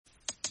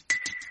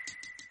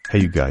Hey,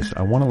 you guys,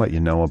 I want to let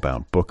you know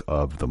about Book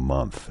of the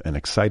Month, an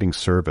exciting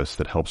service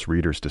that helps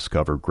readers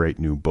discover great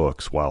new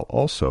books while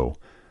also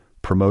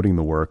promoting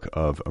the work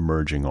of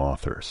emerging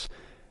authors.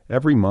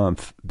 Every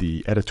month,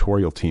 the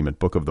editorial team at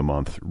Book of the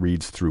Month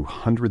reads through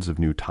hundreds of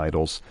new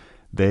titles.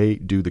 They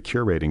do the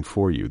curating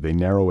for you. They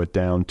narrow it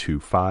down to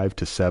 5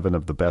 to 7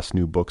 of the best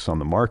new books on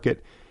the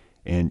market,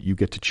 and you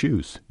get to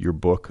choose your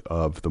Book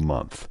of the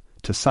Month.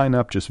 To sign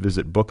up, just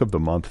visit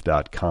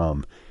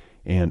bookofthemonth.com.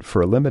 And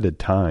for a limited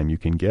time, you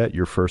can get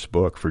your first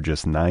book for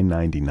just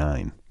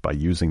 $9.99 by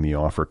using the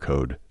offer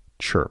code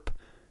CHIRP,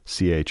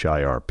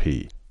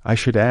 C-H-I-R-P. I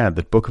should add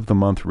that Book of the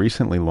Month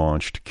recently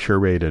launched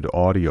curated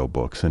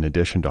audiobooks in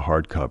addition to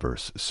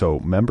hardcovers, so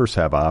members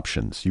have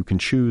options. You can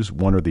choose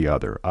one or the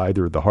other,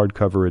 either the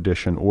hardcover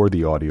edition or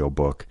the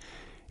audiobook.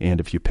 And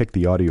if you pick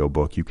the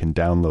audiobook, you can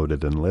download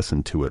it and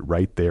listen to it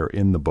right there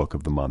in the Book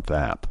of the Month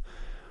app.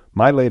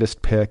 My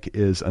latest pick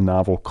is a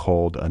novel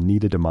called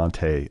Anita de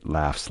Monte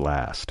Laughs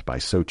Last by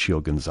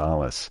Xochitl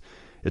Gonzalez.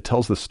 It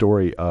tells the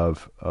story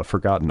of a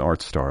forgotten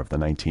art star of the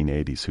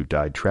 1980s who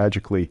died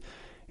tragically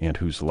and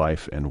whose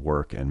life and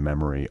work and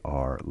memory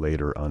are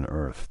later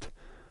unearthed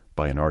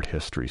by an art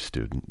history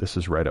student. This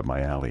is right up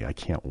my alley. I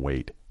can't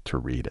wait to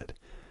read it.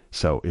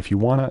 So if you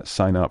want to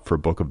sign up for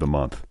Book of the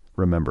Month,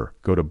 remember,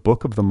 go to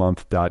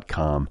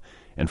bookofthemonth.com,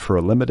 and for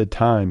a limited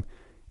time,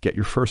 get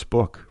your first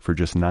book for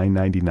just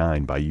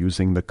 $9.99 by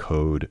using the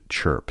code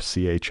CHIRP,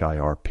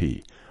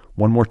 C-H-I-R-P.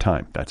 One more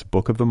time, that's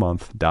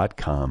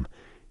bookofthemonth.com.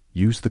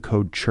 Use the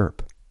code CHIRP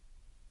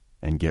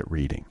and get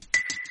reading.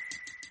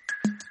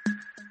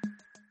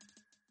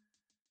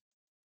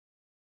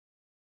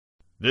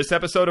 This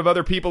episode of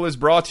Other People is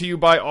brought to you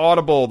by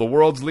Audible, the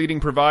world's leading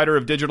provider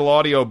of digital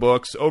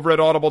audiobooks. Over at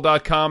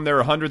audible.com, there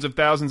are hundreds of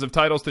thousands of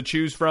titles to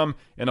choose from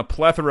in a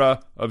plethora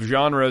of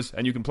genres,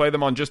 and you can play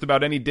them on just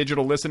about any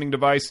digital listening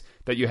device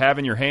that you have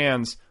in your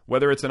hands,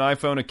 whether it's an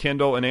iPhone, a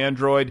Kindle, an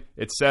Android,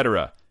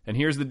 etc. And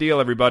here's the deal,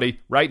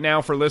 everybody. Right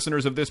now, for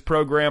listeners of this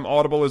program,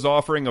 Audible is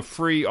offering a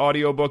free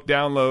audiobook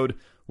download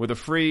with a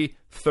free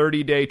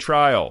 30-day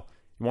trial.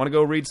 You want to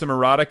go read some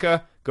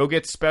erotica? Go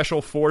get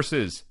Special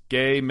Forces,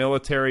 Gay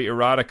Military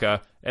Erotica,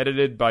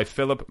 edited by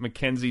Philip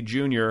Mackenzie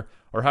Jr.,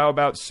 or how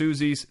about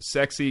Susie's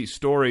Sexy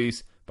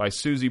Stories by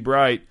Susie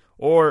Bright,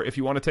 or if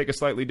you want to take a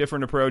slightly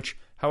different approach,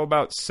 how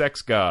about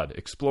Sex God,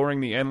 Exploring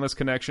the Endless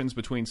Connections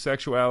Between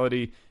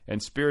Sexuality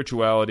and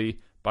Spirituality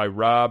by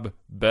Rob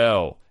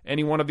Bell.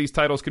 Any one of these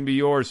titles can be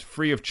yours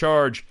free of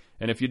charge,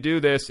 and if you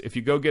do this, if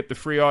you go get the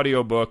free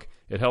audiobook,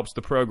 it helps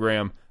the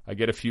program. I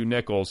get a few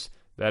nickels.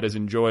 That is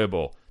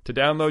enjoyable. To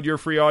download your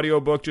free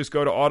audiobook, just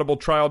go to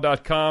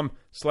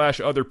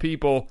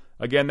audibletrial.com/otherpeople.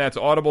 Again, that's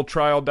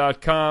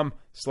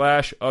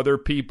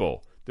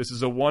audibletrial.com/otherpeople. This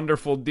is a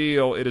wonderful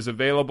deal. It is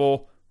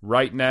available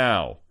right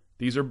now.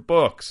 These are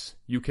books.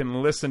 You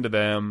can listen to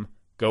them.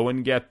 Go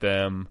and get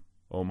them.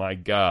 Oh my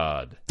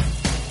God.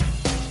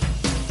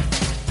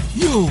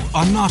 You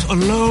are not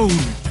alone.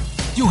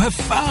 You have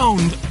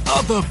found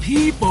other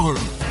people.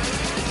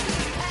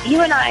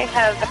 You and I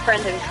have a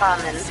friend in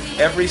common.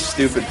 Every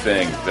stupid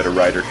thing that a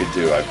writer could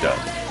do, I've done.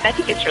 I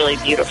think it's really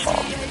beautiful.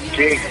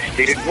 Jesus,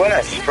 dude, what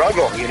a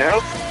struggle, you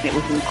know? It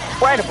was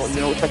incredible.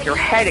 You know, it's like your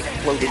head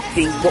exploded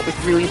seeing what was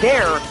really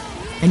there.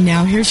 And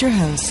now here's your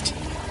host,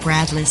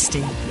 Brad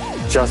Listy.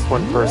 Just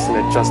one person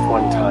at just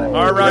one time.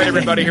 All right,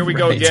 everybody, here we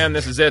go again.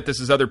 This is it. This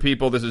is Other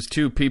People. This is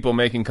two people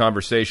making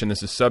conversation.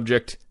 This is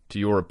subject to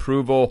your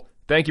approval.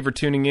 Thank you for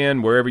tuning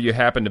in wherever you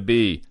happen to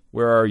be.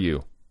 Where are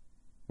you?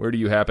 Where do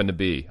you happen to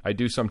be? I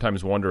do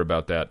sometimes wonder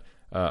about that.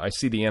 I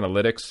see the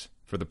analytics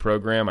for the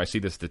program. I see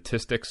the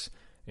statistics.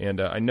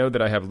 And I know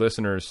that I have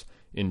listeners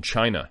in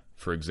China,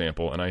 for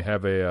example. And I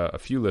have a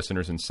few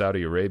listeners in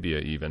Saudi Arabia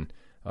even.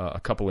 A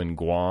couple in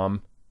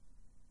Guam.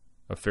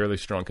 A fairly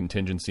strong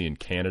contingency in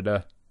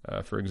Canada,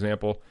 for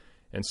example.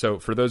 And so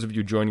for those of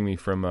you joining me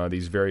from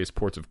these various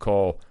ports of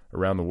call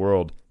around the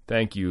world,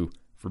 thank you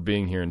for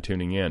being here and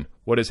tuning in.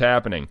 What is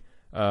happening?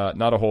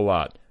 Not a whole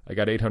lot. I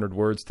got 800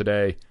 words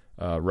today.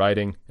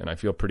 Writing, and I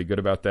feel pretty good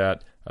about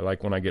that. I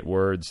like when I get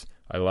words.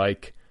 I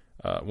like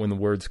when the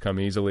words come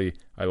easily.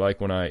 I like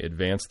when I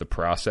advance the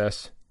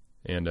process,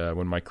 and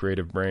when my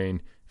creative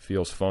brain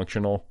feels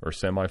functional or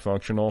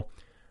semi-functional.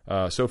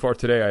 So far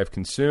today, I have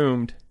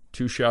consumed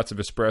 2 shots of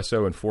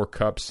espresso and 4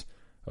 cups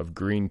of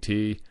green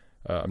tea.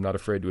 I'm not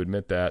afraid to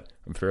admit that.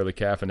 I'm fairly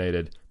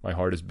caffeinated. My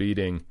heart is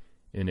beating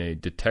in a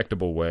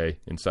detectable way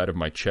inside of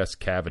my chest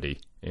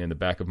cavity, and the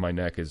back of my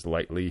neck is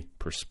lightly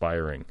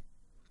perspiring.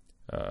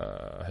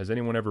 Has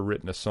anyone ever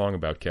written a song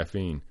about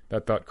caffeine?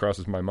 That thought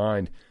crosses my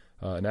mind.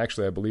 And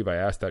actually, I believe I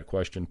asked that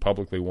question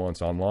publicly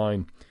once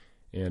online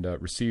and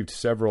received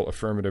several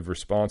affirmative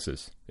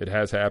responses. It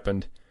has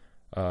happened,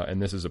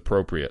 and this is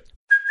appropriate.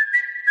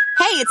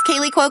 Hey, it's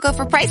Kaylee Cuoco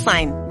for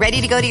Priceline.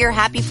 Ready to go to your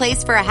happy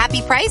place for a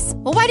happy price?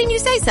 Well, why didn't you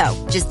say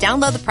so? Just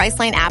download the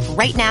Priceline app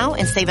right now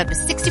and save up to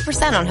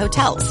 60% on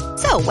hotels.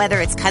 So whether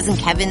it's Cousin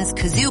Kevin's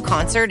Kazoo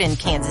Concert in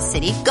Kansas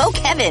City, go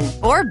Kevin,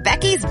 or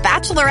Becky's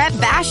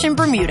Bachelorette Bash in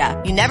Bermuda,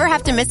 you never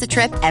have to miss a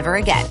trip ever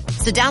again.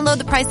 So download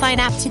the Priceline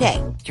app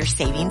today. Your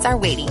savings are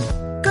waiting.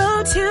 Go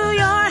Go to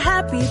your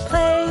happy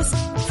place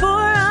for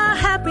a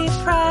happy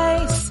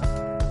price.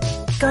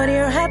 Go to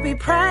your happy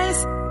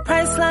price,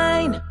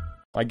 Priceline.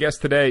 My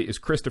guest today is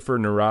Christopher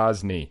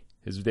Narozny.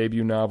 His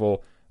debut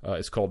novel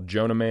is called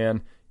Jonah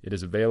Man. It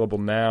is available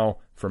now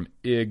from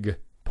IG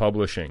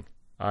Publishing.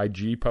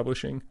 IG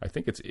Publishing? I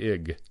think it's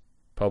IG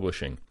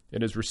Publishing.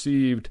 It has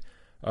received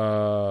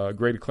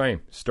great acclaim,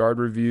 starred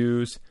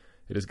reviews.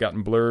 It has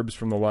gotten blurbs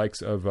from the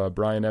likes of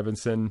Brian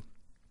Evanson,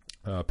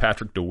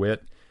 Patrick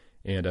DeWitt,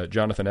 and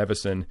Jonathan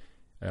Evison.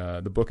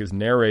 The book is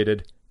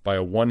narrated by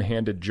a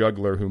one-handed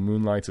juggler who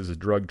moonlights as a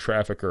drug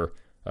trafficker.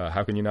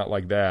 How can you not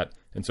like that?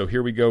 And so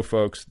here we go,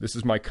 folks. This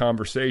is my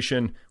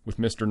conversation with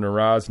Mr.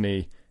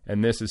 Narozny,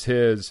 and this is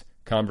his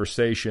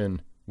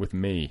conversation with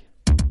me.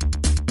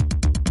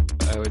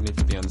 I would need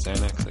to be on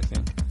Xanax, I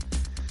think.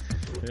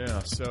 Yeah,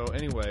 so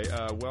anyway,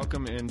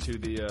 welcome into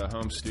the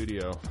home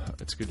studio.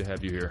 It's good to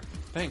have you here.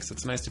 Thanks,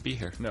 it's nice to be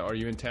here. Now, are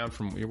you in town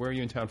from, where are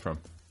you in town from?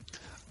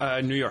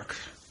 New York.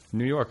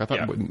 New York. I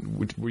thought,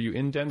 yeah. Were you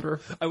in Denver?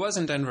 I was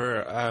in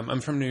Denver.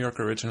 I'm from New York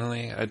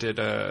originally. I did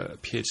a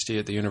PhD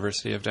at the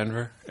University of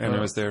Denver, and I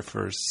was there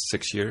for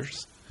 6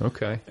 years.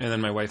 Okay. And then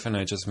my wife and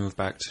I just moved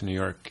back to New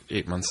York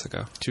 8 months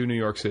ago. To New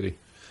York City?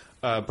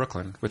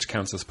 Brooklyn, which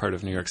counts as part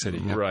of New York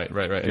City. Yeah. Right.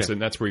 Yeah. And so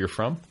that's where you're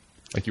from?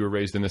 Like you were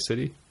raised in the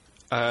city?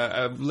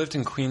 I lived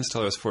in Queens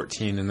till I was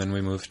 14, and then we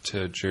moved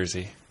to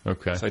Jersey.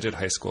 Okay. So I did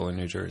high school in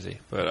New Jersey.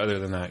 But other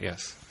than that,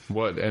 yes.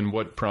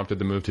 What prompted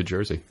the move to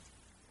Jersey?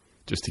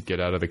 Just to get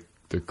out of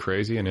the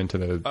crazy and into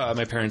the...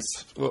 my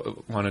parents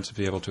wanted to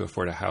be able to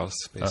afford a house,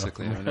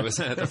 basically. And it was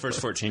the first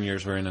 14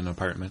 years we were in an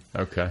apartment.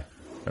 Okay.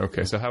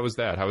 So how was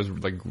that? How was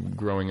like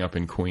growing up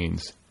in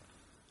Queens?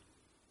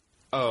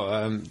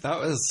 That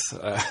was...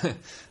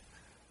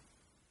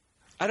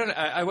 I don't.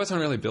 I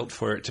wasn't really built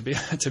for it, to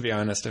be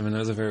honest. I mean, it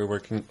was a very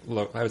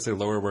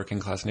lower working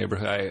class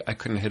neighborhood. I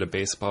couldn't hit a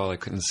baseball. I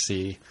couldn't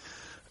see.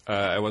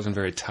 I wasn't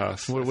very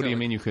tough. What do you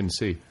mean you couldn't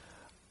see?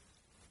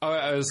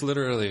 I was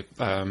literally,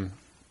 I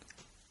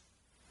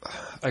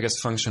guess,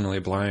 functionally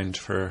blind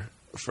for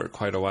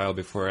quite a while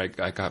before I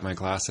got my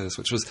glasses,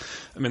 which was,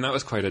 I mean, that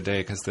was quite a day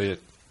because the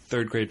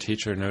third grade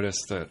teacher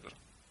noticed that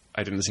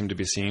I didn't seem to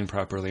be seeing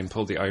properly and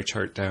pulled the eye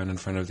chart down in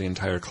front of the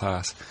entire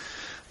class.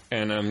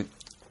 And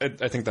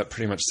I think that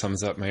pretty much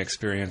sums up my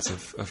experience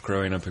of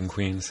growing up in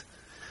Queens.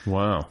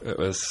 Wow. It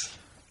was...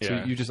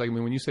 Yeah. So you just like, I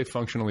mean, when you say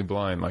functionally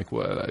blind, like,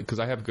 what?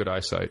 Because I have good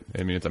eyesight.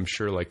 I mean, I'm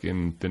sure, like,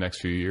 in the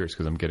next few years,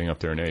 because I'm getting up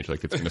there in age,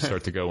 like, it's going to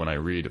start to go when I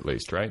read, at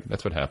least, right?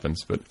 That's what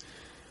happens. But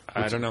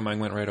I don't know. Mine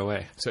went right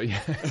away. So yeah.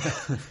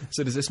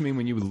 So does this mean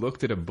when you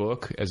looked at a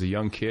book as a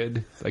young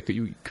kid, like,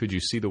 could you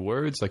see the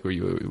words? Like,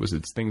 was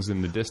it things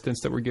in the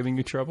distance that were giving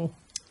you trouble?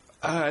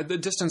 The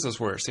distance was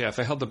worse. Yeah, if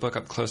I held the book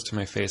up close to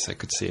my face, I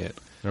could see it.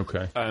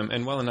 Okay.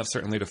 And well enough,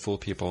 certainly, to fool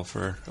people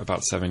for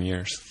about 7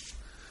 years.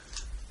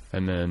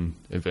 And then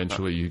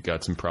eventually you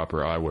got some proper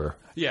eyewear.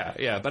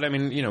 Yeah. But I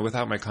mean,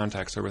 without my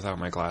contacts or without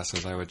my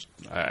glasses,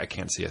 I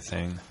can't see a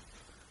thing.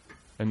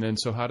 And then,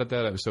 so how did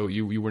that? So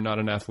you were not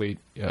an athlete.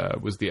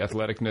 Was the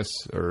athleticness,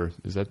 or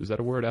is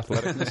that a word?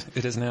 Athleticness?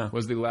 It is now.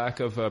 Was the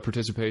lack of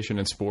participation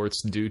in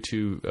sports due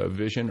to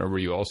vision, or were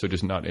you also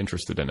just not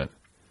interested in it?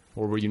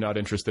 Or were you not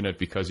interested in it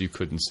because you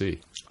couldn't see?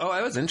 Oh,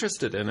 I was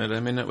interested in it. I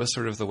mean, it was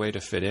sort of the way to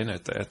fit in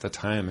at the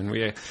time.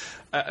 And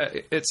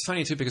it's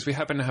funny, too, because we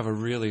happened to have a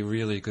really,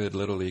 really good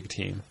Little League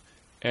team.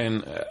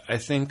 And I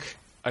think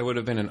I would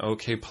have been an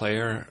okay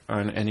player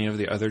on any of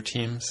the other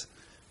teams,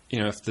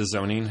 if the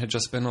zoning had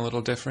just been a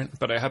little different.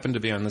 But I happened to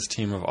be on this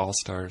team of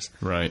all-stars.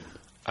 Right.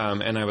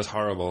 And I was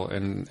horrible.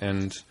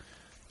 And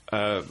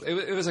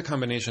it was a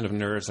combination of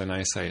nerves and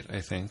eyesight, I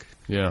think.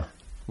 Yeah.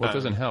 Well, it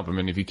doesn't help. I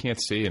mean, if you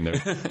can't see and they're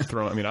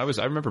throwing... I mean, I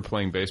remember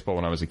playing baseball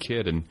when I was a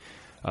kid, and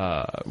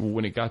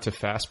when it got to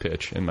fast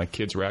pitch and like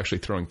kids were actually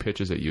throwing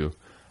pitches at you,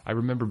 I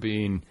remember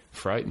being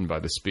frightened by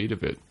the speed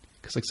of it.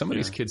 Because like some of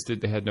these kids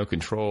they had no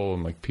control,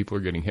 and like people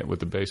are getting hit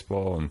with the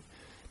baseball, and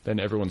then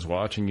everyone's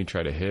watching you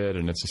try to hit,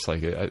 and it's just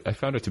like... I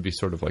found it to be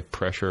sort of like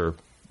pressure...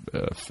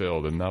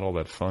 filled and not all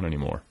that fun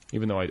anymore,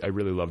 even though I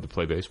really love to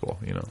play baseball,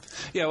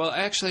 Yeah, well,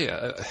 actually...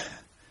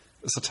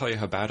 This will tell you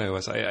how bad I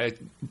was. I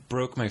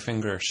broke my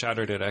finger,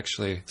 shattered it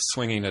actually,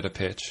 swinging at a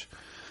pitch.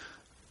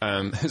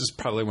 This is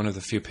probably one of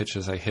the few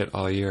pitches I hit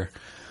all year.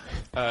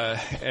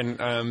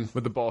 Would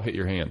the ball hit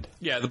your hand?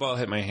 Yeah, the ball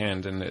hit my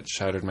hand, and it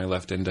shattered my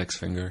left index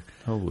finger.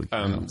 Holy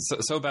cow.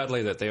 So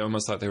badly that they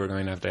almost thought they were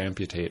going to have to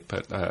amputate,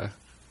 but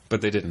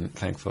they didn't,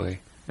 thankfully.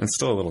 And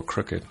still a little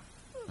crooked.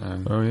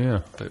 Oh,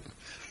 yeah. But,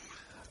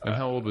 and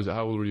how old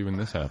were you when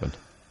this happened?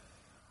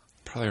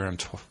 Probably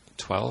around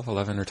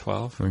 11 or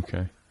 12.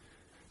 Okay.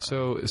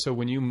 So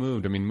when you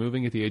moved, I mean,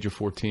 moving at the age of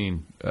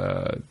 14,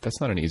 that's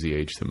not an easy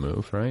age to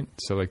move, right?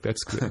 So like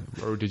that's good.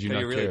 Or did you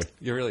not care?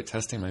 You're really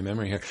testing my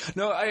memory here.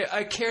 No,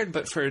 I cared,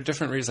 but for a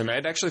different reason.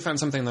 I'd actually found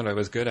something that I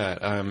was good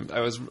at.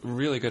 I was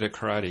really good at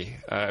karate.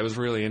 I was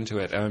really into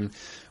it.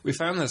 We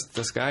found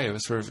this guy who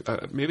was sort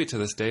of, maybe to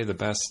this day, the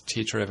best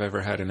teacher I've ever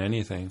had in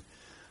anything.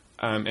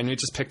 And we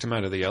just picked him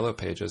out of the Yellow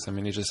Pages. I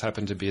mean, he just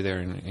happened to be there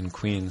in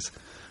Queens.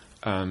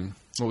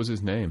 What was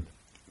his name?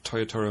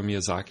 Toyotaro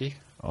Miyazaki.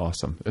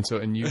 Awesome. And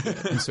so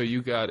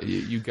you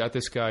got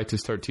this guy to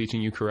start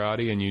teaching you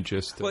karate, and you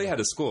just Well, he had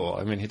a school.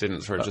 I mean, he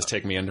didn't sort of just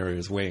take me under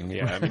his wing.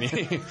 Yeah, I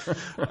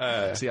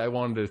mean, see, I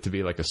wanted it to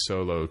be like a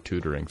solo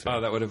tutoring thing.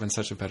 Oh, that would have been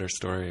such a better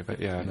story. But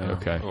yeah, no,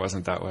 Okay. it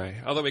wasn't that way.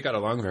 Although we got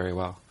along very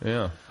well.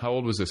 Yeah. How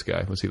old was this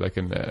guy? Was he like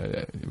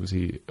was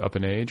he up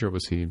in age, or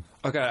was he?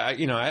 Okay,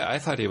 I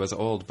thought he was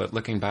old, but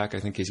looking back, I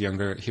think he's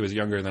younger. He was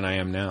younger than I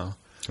am now.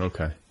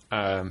 Okay.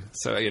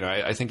 So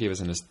I think he was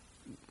in his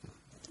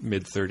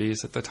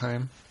mid-30s at the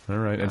time. All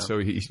right. And so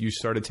you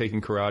started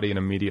taking karate and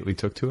immediately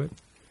took to it?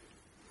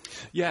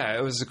 Yeah,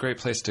 it was a great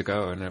place to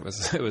go, and it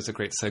was a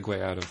great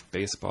segue out of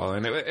baseball.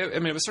 And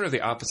it was sort of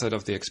the opposite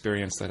of the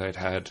experience that I'd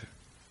had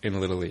in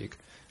Little League.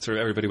 Sort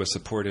of everybody was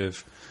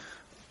supportive.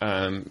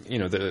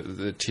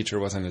 The teacher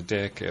wasn't a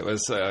dick. It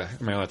was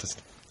am I allowed to?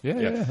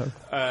 Yeah.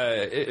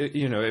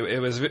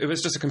 It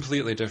was just a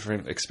completely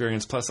different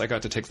experience. Plus, I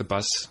got to take the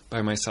bus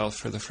by myself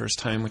for the first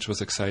time, which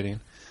was exciting.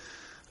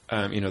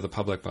 The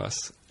public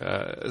bus.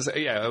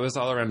 It was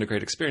all around a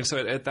great experience. So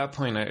at that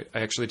point, I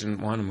actually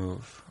didn't want to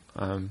move.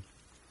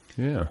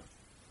 Yeah.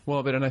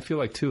 Well, and I feel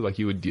like too, like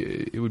it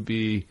would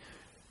be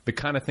the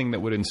kind of thing that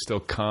would instill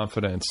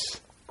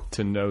confidence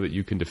to know that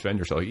you can defend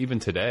yourself. Like, even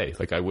today,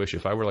 like I wish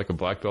if I were like a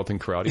black belt in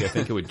karate, I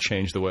think it would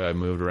change the way I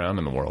moved around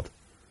in the world.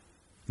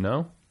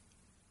 No?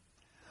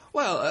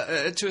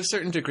 Well, to a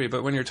certain degree,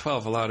 but when you're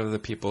 12, a lot of the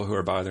people who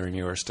are bothering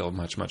you are still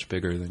much, much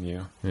bigger than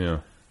you. Yeah.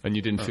 And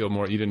you didn't feel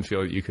you didn't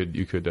feel you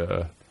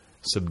could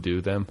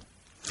subdue them?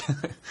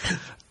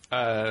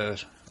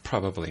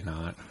 Probably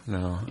not.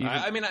 No.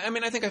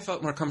 I think I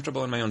felt more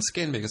comfortable in my own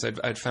skin because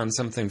I'd found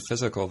something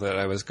physical that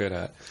I was good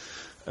at.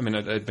 I mean,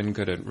 I'd been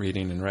good at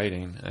reading and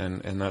writing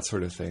and that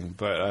sort of thing.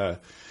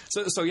 But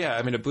so yeah,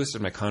 I mean, it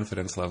boosted my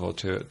confidence level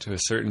to a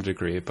certain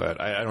degree.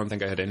 But I don't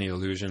think I had any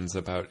illusions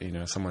about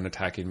someone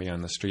attacking me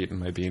on the street and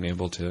my being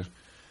able to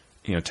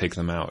take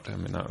them out. I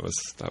mean, that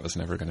was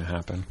never going to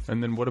happen.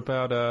 And then what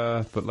about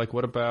like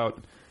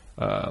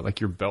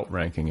your belt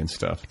ranking and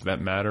stuff? Did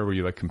that matter? Were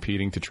you like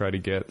competing to try to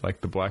get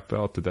like the black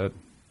belt? Did that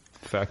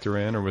factor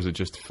in, or was it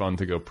just fun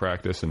to go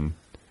practice and?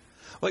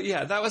 Well,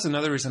 yeah, that was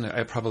another reason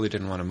I probably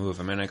didn't want to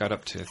move. I mean, I got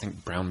up to, I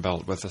think, brown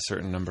belt with a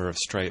certain number of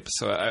stripes,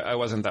 so I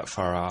wasn't that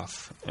far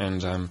off.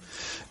 And,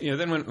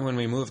 then when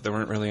we moved, there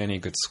weren't really any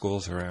good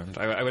schools around.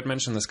 I would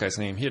mention this guy's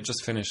name. He had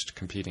just finished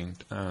competing,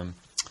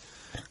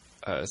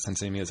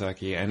 Sensei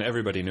Miyazaki, and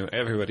everybody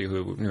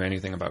who knew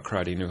anything about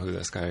karate knew who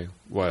this guy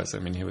was. I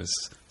mean, he was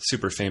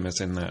super famous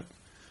in that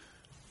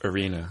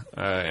arena,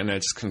 and I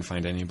just couldn't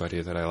find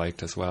anybody that I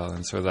liked as well,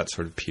 and so that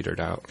sort of petered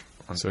out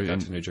once I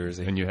got to New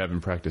Jersey. And you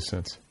haven't practiced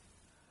since?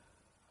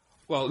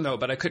 Well, no,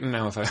 but I couldn't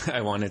now if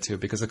I wanted to,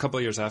 because a couple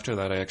of years after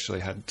that, I actually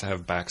had to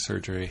have back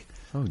surgery.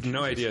 Oh,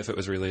 no idea if it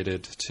was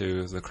related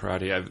to the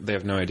karate. They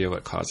have no idea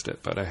what caused it,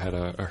 but I had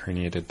a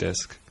herniated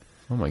disc.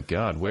 Oh my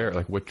God! Where?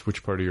 Like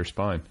which part of your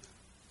spine?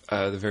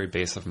 The very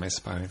base of my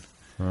spine.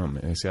 Oh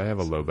man! See, I have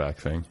a low back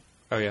thing.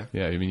 Oh yeah.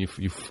 Yeah, I mean,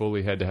 you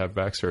fully had to have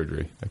back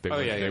surgery. Like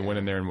they went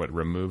in there and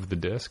removed the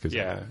disc.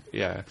 Yeah.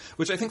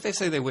 Which I think they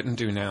say they wouldn't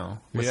do now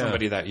with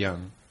somebody that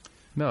young.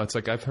 No, it's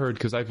like I've heard,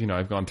 because I've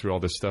gone through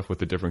all this stuff with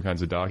the different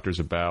kinds of doctors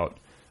about,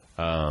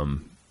 how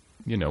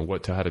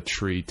to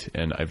treat,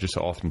 and I've just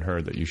often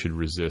heard that you should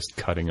resist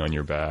cutting on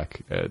your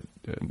back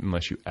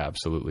unless you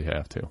absolutely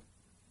have to.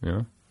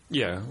 Yeah.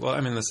 Yeah. Well,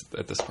 I mean,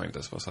 at this point,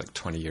 this was like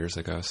 20 years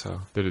ago.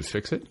 So did it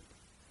fix it?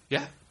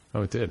 Yeah.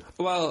 Oh, it did.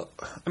 Well,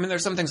 I mean,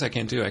 there's some things I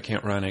can't do. I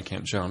can't run. I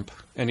can't jump.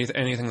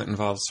 Anything that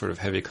involves sort of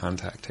heavy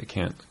contact, I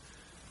can't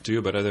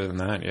do. But other than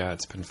that, yeah,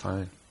 it's been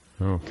fine.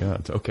 Oh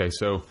God. Okay,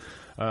 so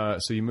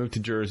you moved to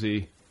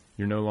Jersey.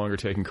 You're no longer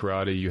taking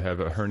karate. You have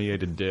a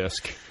herniated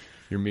disc.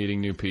 You're meeting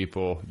new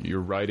people.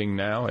 You're writing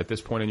now. At this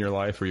point in your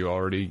life, are you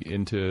already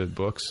into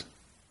books?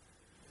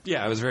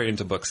 Yeah, I was very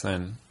into books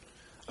then.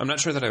 I'm not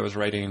sure that I was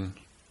writing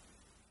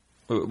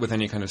with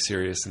any kind of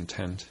serious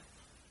intent.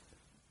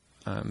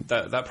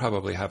 That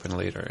probably happened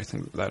later. I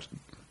think that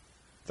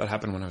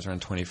happened when I was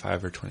around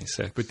 25 or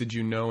 26. But did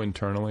you know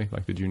internally?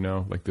 Like, did you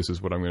know, like, this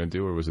is what I'm going to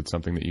do? Or was it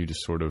something that you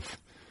just sort of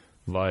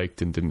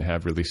liked and didn't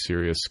have really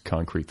serious,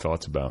 concrete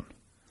thoughts about?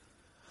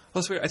 Well,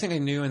 it's weird. I think I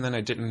knew, and then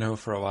I didn't know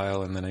for a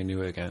while, and then I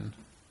knew again.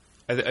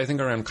 I think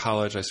around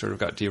college I sort of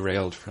got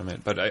derailed from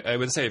it. But I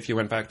would say if you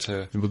went back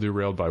to... People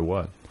derailed by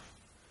what?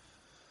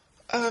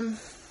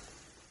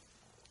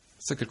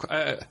 It's a good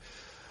question.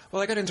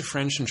 Well, I got into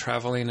French and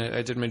traveling.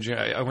 I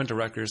went to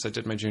Rutgers. I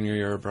did my junior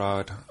year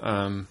abroad.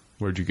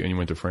 Where'd you go? You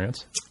went to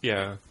France?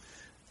 Yeah.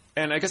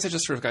 And I guess I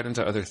just sort of got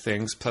into other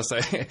things. Plus,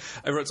 I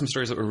wrote some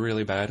stories that were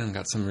really bad and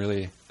got some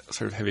really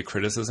sort of heavy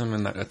criticism.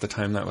 And at the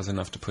time, that was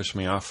enough to push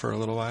me off for a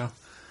little while.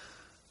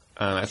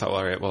 I thought, well,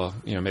 all right, well,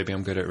 maybe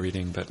I'm good at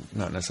reading, but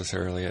not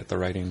necessarily at the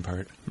writing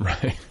part.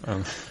 Right.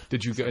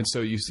 Did you go? And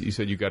so you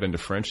said you got into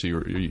French. So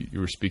you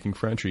were speaking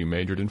French, or you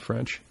majored in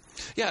French?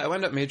 Yeah, I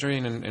wound up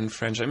majoring in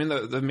French. I mean,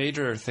 the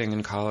major thing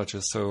in college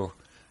is so...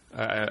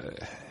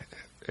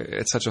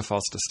 it's such a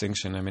false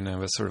distinction. I mean, I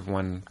was sort of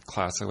one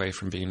class away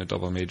from being a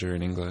double major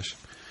in English.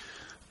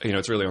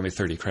 it's really only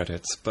 30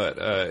 credits.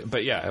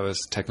 But yeah, I was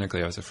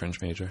a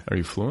French major. Are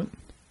you fluent?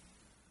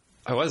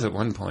 I was at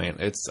one point.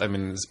 It's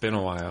been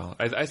a while.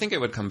 I think it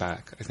would come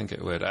back. I think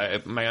it would.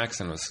 My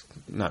accent was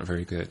not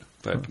very good,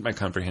 but my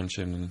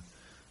comprehension and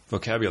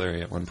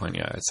vocabulary at one point,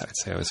 yeah, I'd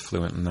say I was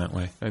fluent in that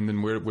way. And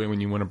then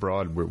when you went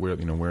abroad,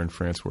 where in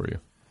France were you?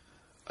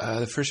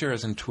 The first year I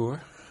was in Tours,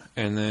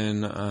 and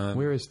then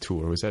where is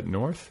Tours? Was that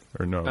north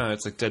or no?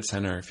 It's like dead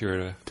center. If you were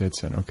to dead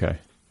center, okay.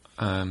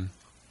 Then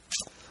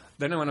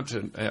I went up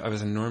to. I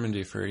was in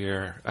Normandy for a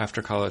year.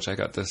 After college, I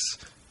got this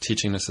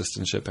teaching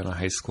assistantship in a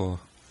high school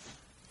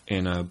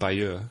in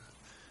Bayeux,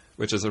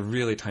 which is a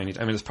really tiny.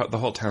 I mean, the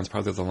whole town's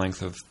probably the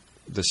length of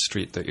the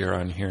street that you're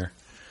on here.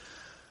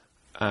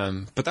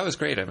 But that was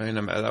great. I mean,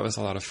 that was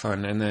a lot of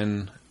fun. And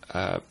then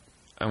I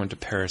went to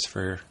Paris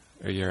for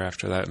a year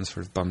after that and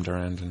sort of bummed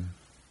around and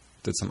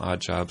did some odd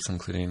jobs,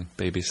 including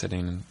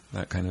babysitting and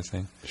that kind of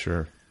thing.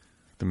 Sure.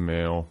 The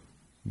male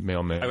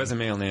nanny. I was a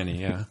male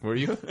nanny, yeah. Were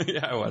you?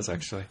 Yeah, I was,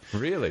 actually.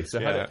 Really? So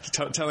yeah.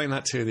 Telling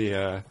that to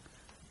the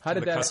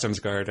customs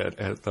guard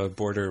at the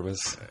border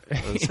was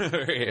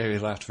he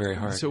laughed very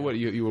hard. So what,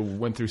 you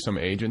went through some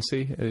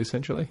agency,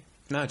 essentially?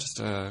 No,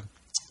 just,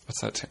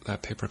 what's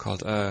that paper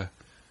called? The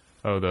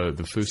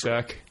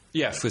FUSAC?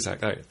 Yeah,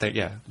 FUSAC.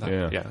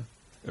 Yeah.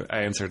 I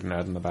answered an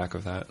ad in the back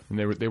of that. And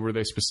were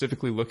they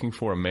specifically looking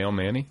for a male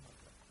nanny?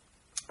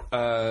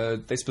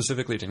 They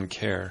specifically didn't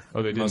care.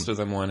 Oh, they didn't? Most of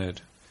them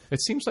wanted.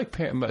 It seems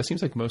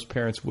like most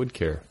parents would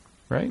care,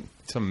 right?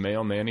 Some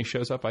male nanny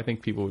shows up, I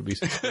think people would be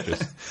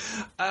suspicious.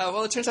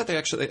 Well, it turns out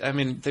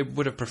they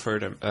would have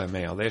preferred a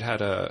male. They'd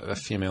had a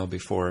female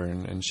before,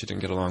 and she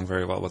didn't get along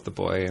very well with the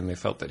boy, and they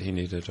felt that he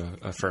needed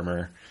a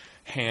firmer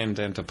hand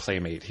and a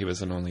playmate. He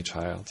was an only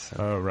child. So.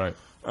 Oh, right.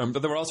 But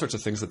there were all sorts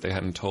of things that they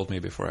hadn't told me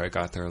before I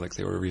got there, like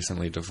they were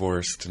recently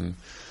divorced, and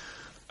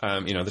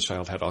the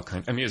child had all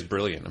kinds. I mean, he was a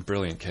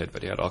brilliant kid,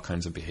 but he had all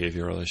kinds of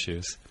behavioral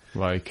issues,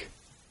 like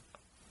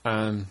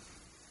I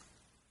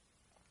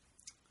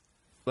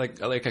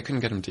couldn't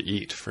get him to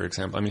eat, for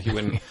example. I mean, he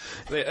wouldn't.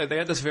 They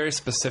had this very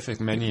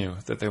specific menu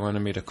that they wanted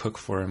me to cook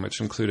for him,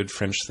 which included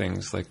French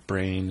things like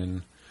brain,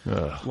 and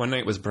one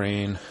night was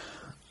brain,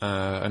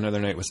 another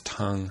night was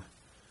tongue.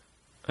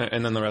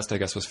 And then the rest, I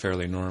guess, was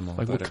fairly normal.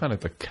 Like what kind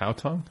of, the cow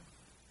tongue?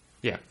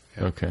 Yeah.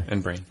 Okay.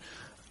 And brain.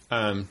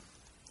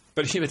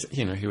 But he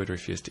would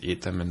refuse to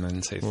eat them and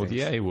then say things. Well,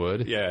 yeah, he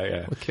would.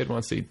 Yeah. What kid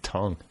wants to eat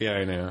tongue? Yeah,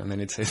 I know. And then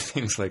he'd say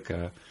things like,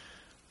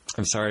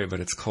 I'm sorry, but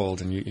it's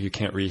cold and you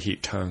can't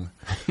reheat tongue.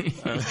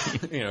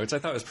 Which I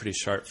thought was pretty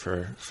sharp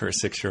for a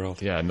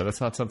 6-year-old. Yeah, no,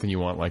 that's not something you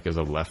want like as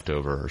a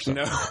leftover or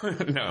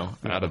something. No.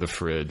 Out of the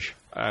fridge.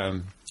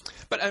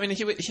 But I mean,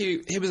 he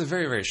was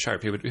very, very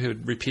sharp. He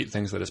would repeat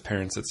things that his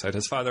parents had said.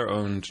 His father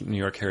owned New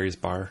York Harry's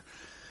bar,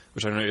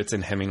 which I don't know. It's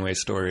in Hemingway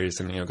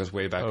stories, and goes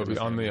way back. Oh,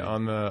 on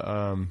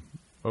the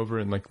over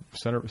in like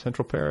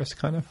central Paris,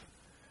 kind of.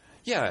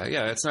 Yeah.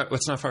 It's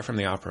not far from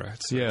the opera.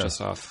 It's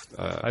just off.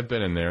 I've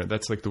been in there.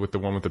 That's like the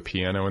one with the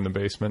piano in the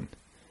basement.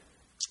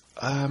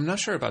 I'm not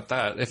sure about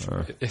that.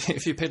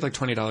 If you paid like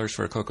 $20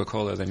 for a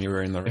Coca-Cola, then you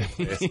were in the right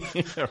place.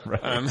 Yeah,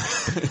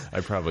 right. I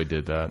probably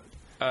did that.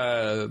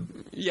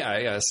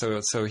 Yeah.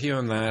 So he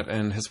owned that,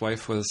 and his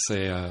wife was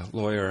a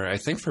lawyer, I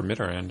think, for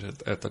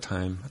Mitterrand at the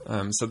time.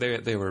 So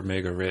they were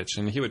mega rich,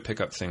 and he would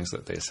pick up things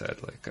that they said,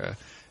 like,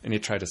 and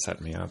he'd try to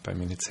set me up. I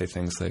mean, he'd say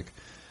things like,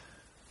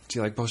 "Do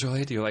you like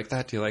Beaujolais? Do you like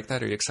that? Do you like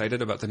that? Are you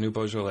excited about the new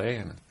Beaujolais?"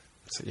 And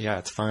I'd say, "Yeah,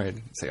 it's fine."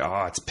 He'd say,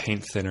 "Oh, it's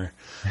paint thinner."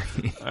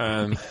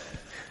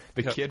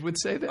 The kid would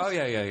say this? Oh,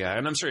 yeah.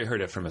 And I'm sure he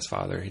heard it from his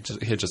father. He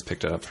had just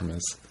picked it up from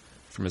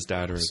his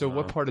dad or his mom.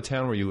 What part of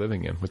town were you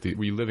living in?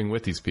 Were you living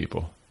with these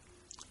people?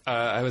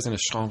 I was in a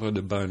chambre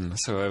de bonne,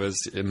 so I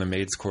was in the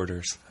maid's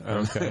quarters.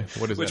 Okay,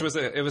 what is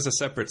that? It was a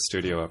separate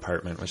studio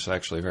apartment, which was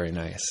actually very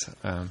nice.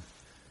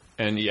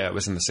 And yeah, it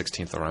was in the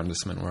 16th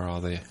arrondissement where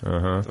all the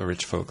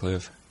rich folk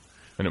live.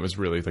 And it was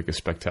really like a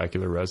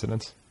spectacular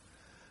residence?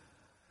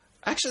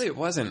 Actually, it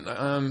wasn't.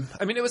 I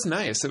mean, it was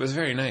nice. It was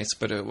very nice,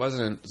 but it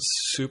wasn't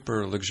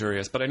super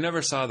luxurious. But I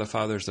never saw the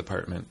father's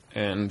apartment.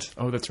 And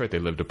oh, that's right. They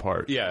lived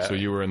apart. Yeah. So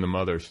you were in the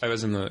mother's. I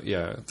was in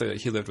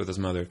he lived with his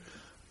mother.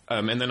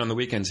 And then on the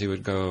weekends, he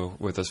would go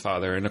with his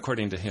father. And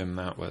according to him,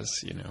 that was,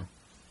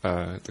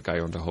 the guy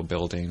owned a whole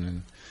building.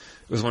 And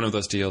it was one of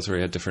those deals where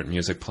he had different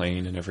music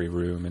playing in every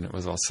room, and it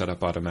was all set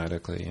up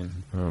automatically.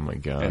 And oh, my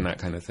God. And that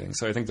kind of thing.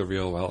 So I think the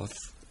real wealth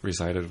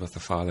resided with the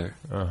father.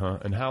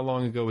 And how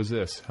long ago was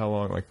this? How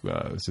long,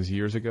 was this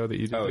years ago that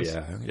you did this?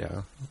 Oh,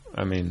 yeah.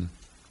 I mean...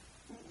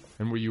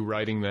 And were you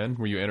writing then?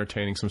 Were you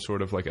entertaining some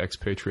sort of,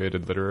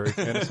 expatriated literary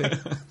fantasy?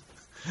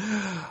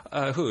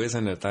 Who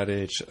isn't at that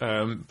age?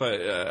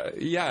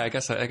 Yeah, I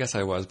guess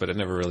I was, but it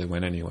never really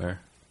went anywhere.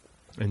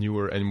 And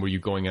were you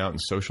going out and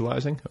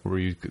socializing? Or were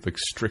you,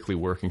 strictly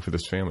working for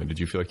this family? Did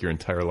you feel like your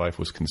entire life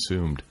was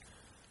consumed?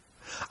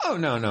 Oh,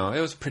 no.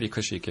 It was a pretty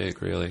cushy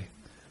gig, really.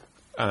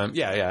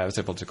 Yeah, I was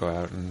able to go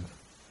out and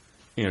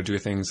do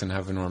things and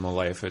have a normal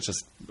life. It's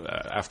just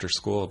after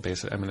school,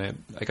 basically. I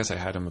mean, I guess I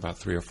had him about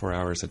 3 or 4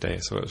 hours a day,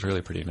 so it was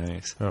really pretty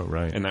nice. Oh,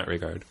 right. In that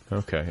regard.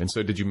 Okay. And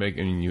so did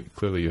you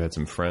clearly you had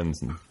some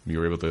friends and you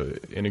were able to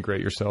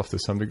integrate yourself to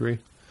some degree?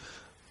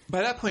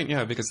 By that point,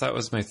 yeah, because that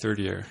was my 3rd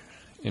year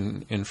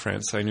in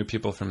France, so I knew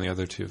people from the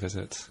other 2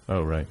 visits.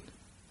 Oh, right.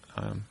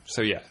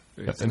 So, yeah,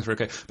 things were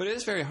okay. But it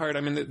is very hard.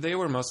 I mean, they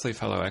were mostly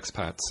fellow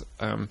expats.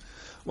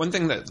 One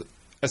thing that,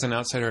 as an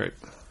outsider,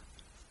 I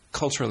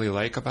culturally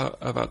like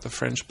about the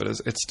French, but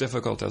it's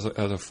difficult as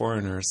a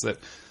foreigner, is that,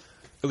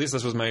 at least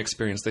this was my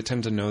experience, they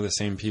tend to know the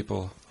same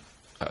people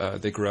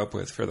they grew up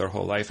with for their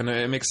whole life. And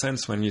it makes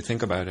sense when you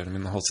think about it. I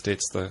mean, the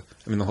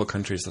whole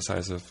country is the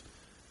size of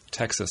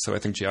Texas, so I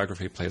think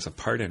geography plays a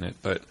part in it.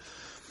 But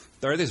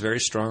there are these very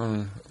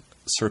strong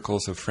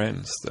circles of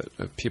friends,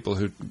 that people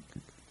who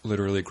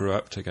literally grew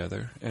up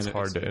together. And it's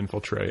hard to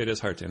infiltrate. It is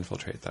hard to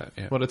infiltrate that,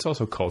 yeah. Well, it's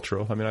also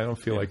cultural. I mean, I don't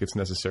feel like it's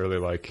necessarily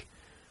like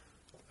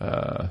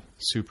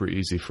super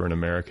easy for an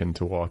American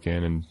to walk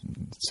in and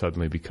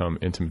suddenly become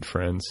intimate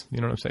friends.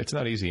 You know what I'm saying? It's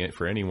not easy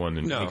for anyone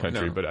in any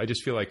country, but I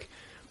just feel like,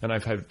 and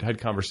I've had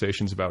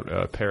conversations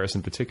about Paris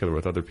in particular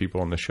with other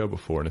people on the show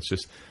before, and it's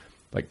just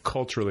like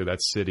culturally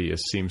that city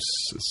seems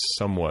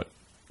somewhat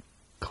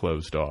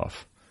closed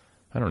off.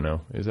 I don't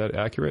know. Is that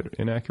accurate?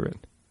 Inaccurate?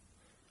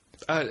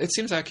 It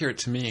seems accurate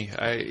to me.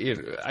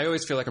 I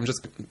always feel like I'm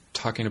just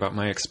talking about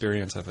my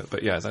experience of it,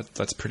 but yeah,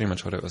 that's pretty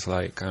much what it was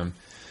like. And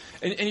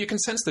you can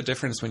sense the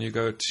difference when you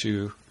go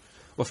to,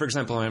 well, for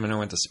example, I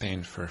went to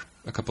Spain for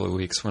a couple of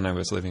weeks when I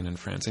was living in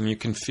France, and you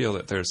can feel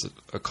that there's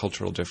a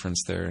cultural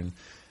difference there,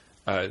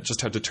 and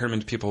just how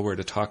determined people were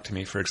to talk to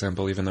me, for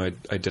example, even though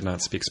I did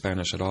not speak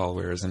Spanish at all,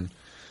 whereas in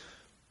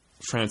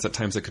France at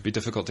times it could be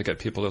difficult to get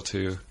people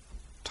to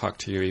talk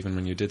to you even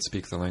when you did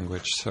speak the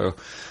language. So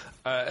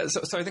I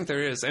think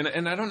there is,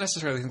 and I don't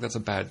necessarily think that's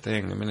a bad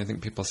thing. I mean, I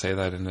think people say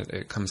that and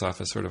it comes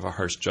off as sort of a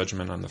harsh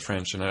judgment on the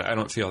French, and I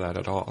don't feel that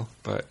at all,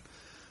 but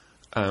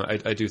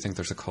I do think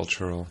there's a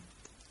cultural,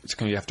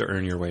 you have to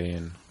earn your way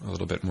in a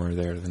little bit more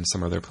there than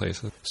some other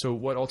places. So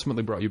what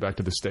ultimately brought you back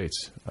to the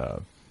States?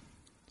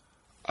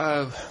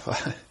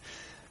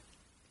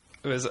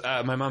 It was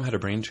my mom had a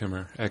brain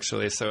tumor,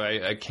 actually, so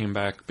I came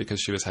back because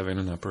she was having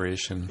an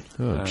operation.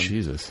 Oh,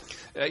 Jesus!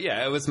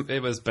 Yeah,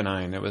 it was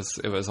benign. It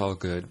was all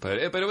good, but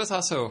it was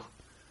also,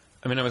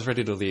 I mean, I was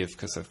ready to leave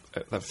because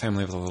that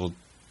family was a little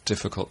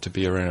difficult to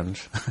be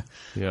around.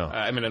 Yeah.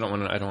 I mean, I don't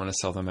want to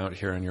sell them out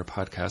here on your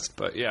podcast,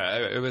 but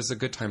yeah, it was a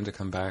good time to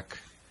come back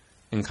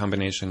in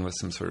combination with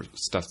some sort of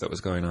stuff that was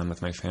going on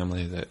with my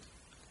family that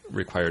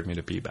required me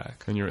to be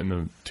back. And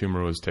the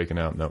tumor was taken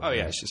out? No. Oh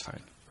yeah, she's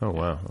fine. Oh,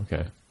 wow.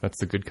 Okay. That's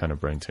the good kind of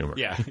brain tumor.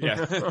 Yeah.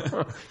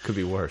 Could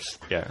be worse.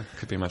 Yeah,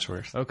 could be much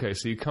worse. Okay,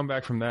 so you come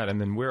back from that, and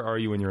then where are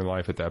you in your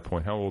life at that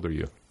point? How old are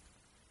you?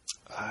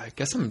 I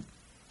guess I'm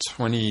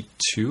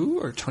 22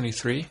 or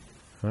 23.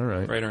 All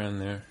right. Right around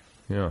there.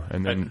 Yeah,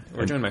 and then...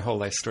 We're doing my whole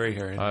life story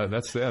here.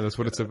 That's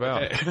what it's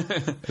about.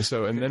 Okay.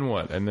 So, and then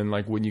what? And then,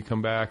 like, when you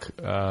come back,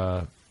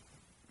 what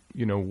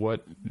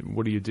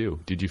do you do?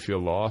 Did you feel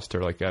lost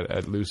or, like,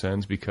 at loose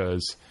ends?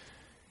 Because...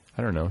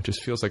 I don't know. It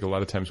just feels like a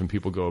lot of times when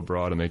people go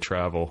abroad and they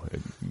travel,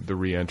 the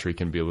re-entry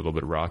can be a little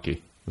bit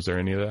rocky. Was there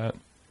any of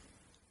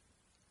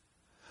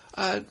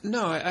that?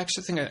 No, I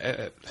actually think I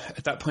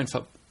at that point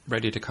felt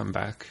ready to come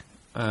back.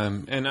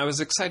 And I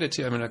was excited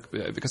too. I mean,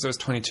 because I was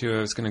 22,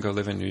 I was going to go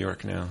live in New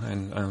York now.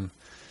 And,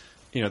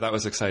 that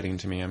was exciting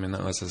to me. I mean,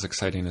 that was as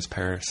exciting as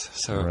Paris.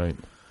 So, right.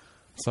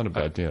 It's not a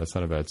bad, it's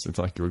not a bad, it's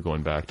like you were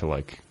going back to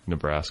like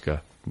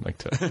Nebraska, like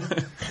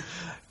to...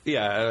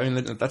 Yeah, I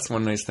mean, that's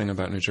one nice thing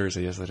about New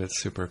Jersey is that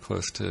it's super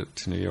close to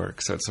New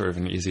York, so it's sort of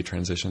an easy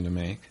transition to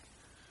make.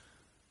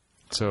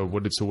 So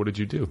what did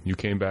you do? You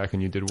came back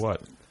and you did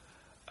what?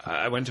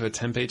 I went to a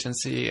temp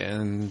agency,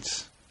 and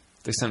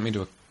they sent me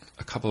to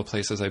a couple of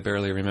places I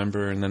barely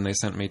remember, and then they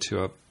sent me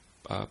to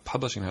a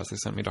publishing house. They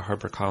sent me to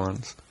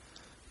HarperCollins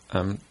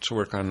to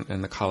work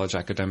in the college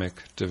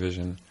academic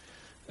division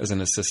as an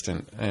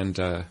assistant, and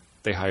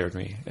they hired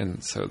me.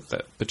 And so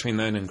that between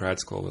then and grad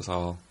school was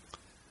all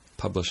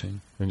publishing.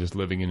 And just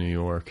living in New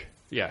York.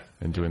 Yeah.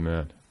 And doing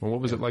that. Well,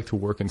 what was it like to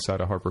work inside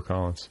of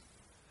HarperCollins?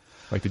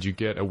 Like, did you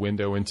get a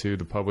window into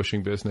the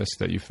publishing business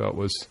that you felt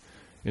was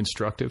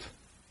instructive?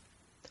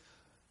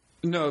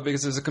 No,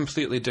 because it was a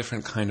completely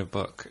different kind of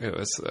book. It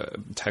was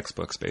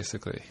textbooks,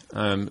 basically.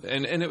 And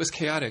it was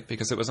chaotic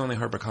because it was only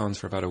HarperCollins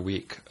for about a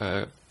week.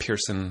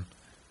 Pearson,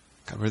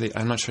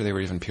 I'm not sure they were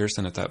even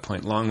Pearson at that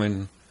point.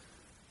 Longman,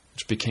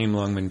 which became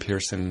Longman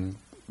Pearson,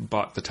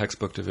 bought the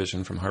textbook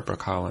division from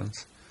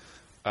HarperCollins.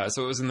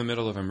 So it was in the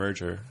middle of a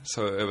merger.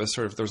 So it was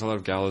there was a lot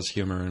of gallows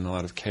humor and a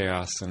lot of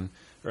chaos, and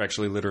we're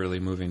actually literally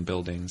moving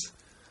buildings.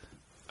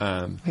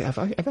 I've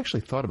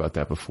actually thought about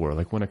that before.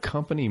 Like when a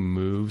company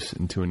moves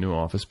into a new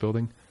office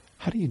building,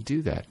 how do you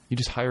do that? You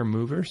just hire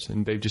movers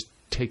and they just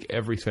take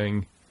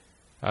everything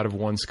out of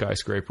one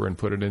skyscraper and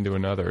put it into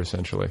another,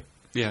 essentially.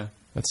 Yeah.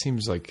 That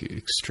seems like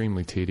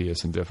extremely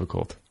tedious and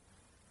difficult.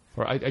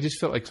 Or I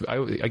just felt like,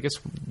 I guess,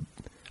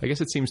 I guess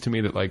it seems to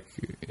me that, like,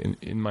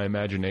 in my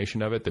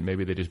imagination of it, that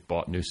maybe they just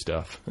bought new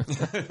stuff.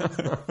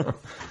 But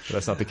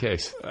that's not the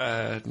case.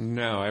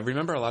 No, I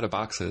remember a lot of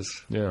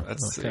boxes. Yeah.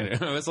 That's, okay.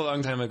 It was a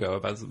long time ago.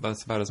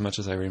 That's about as much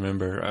as I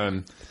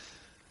remember.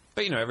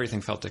 But,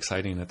 everything felt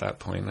exciting at that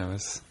point. I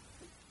was,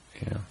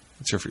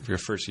 it's your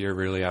first year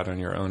really out on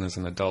your own as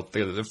an adult.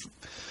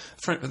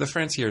 The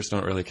France years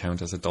don't really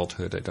count as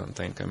adulthood, I don't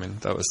think. I mean,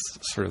 that was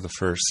sort of the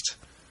first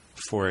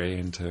foray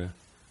into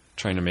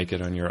trying to make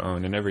it on your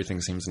own, and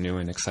everything seems new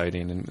and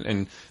exciting,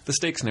 and the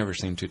stakes never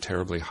seem too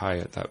terribly high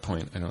at that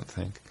point, I don't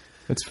think.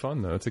 It's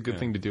fun, though. It's a good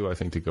thing to do, I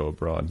think, to go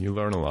abroad. You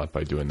learn a lot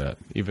by doing that,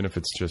 even if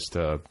it's just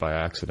by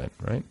accident,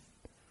 right?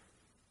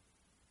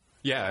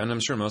 Yeah, and I'm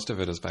sure most of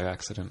it is by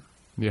accident.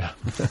 Yeah.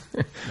 But,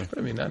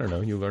 I mean, I don't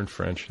know. You learned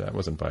French. That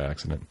wasn't by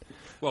accident.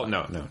 Well,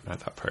 no, not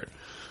that part.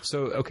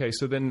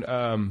 So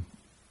then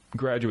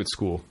graduate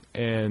school,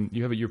 and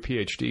you have your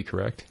PhD,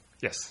 correct?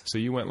 Yes. So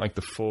you went like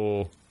the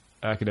full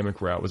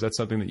academic route. Was that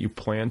something that you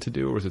planned to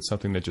do, or was it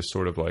something that just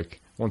sort of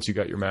like, once you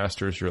got your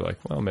master's, you're like,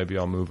 well, maybe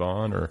I'll move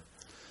on? Or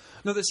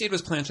No, the seed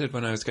was planted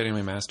when I was getting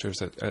my master's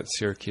at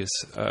Syracuse.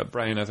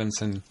 Brian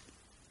Evanson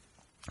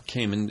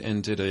came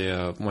and did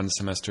a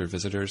one-semester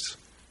visitor's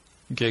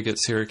gig at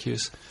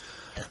Syracuse.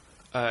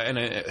 And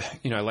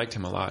I liked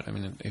him a lot. I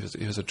mean,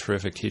 he was a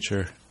terrific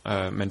teacher,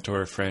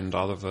 mentor, friend,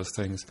 all of those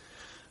things.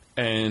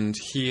 And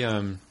he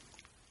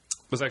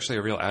was actually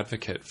a real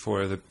advocate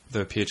for the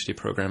PhD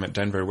program at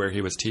Denver, where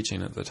he was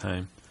teaching at the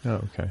time.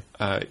 Oh, okay.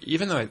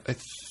 Even though I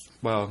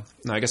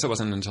guess it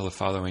wasn't until the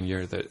following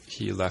year that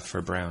he left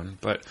for Brown.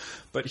 But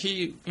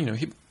he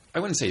I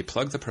wouldn't say he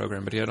plugged the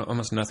program, but he had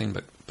almost nothing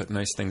but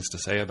nice things to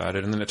say about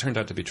it. And then it turned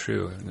out to be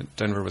true. And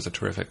Denver was a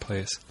terrific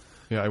place.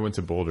 Yeah, I went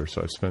to Boulder,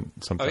 so I've spent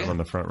some time on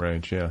the Front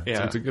Range. Yeah,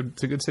 yeah. It's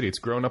a good city. It's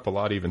grown up a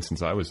lot even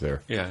since I was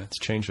there. Yeah, it's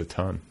changed a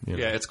ton.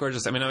 Yeah, it's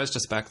gorgeous. I mean, I was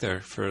just back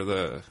there for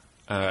the.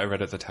 I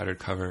read at the Tattered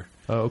Cover.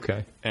 Oh,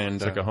 okay. And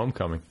it's like a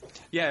homecoming.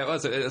 Yeah, it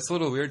was. It's a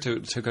little weird to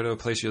go to a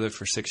place you lived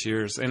for 6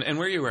 years and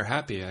where you were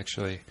happy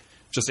actually,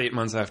 just 8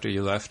 months after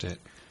you left it.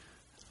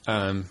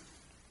 And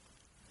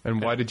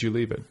why did you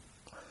leave it?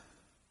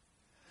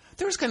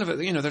 There was kind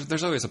of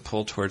there's always a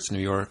pull towards New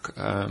York.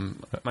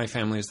 My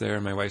family's there.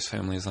 My wife's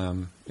family's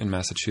in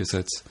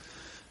Massachusetts.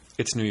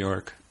 It's New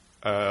York.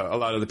 A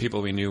lot of the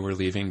people we knew were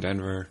leaving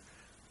Denver.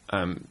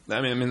 I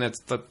mean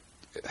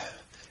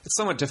it's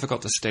somewhat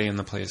difficult to stay in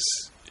the place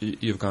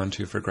you've gone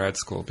to for grad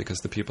school because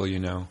the people you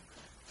know,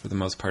 for the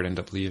most part, end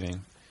up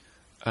leaving.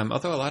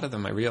 Although a lot of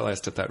them, I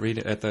realized at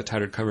the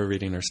Tattered Cover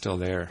reading, are still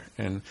there,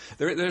 and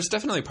there's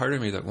definitely part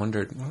of me that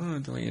wondered,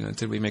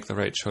 did we make the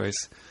right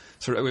choice?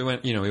 So we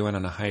went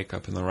on a hike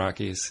up in the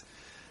Rockies,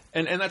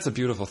 and that's a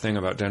beautiful thing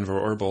about Denver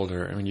or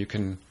Boulder. I mean, you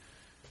can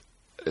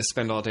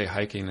spend all day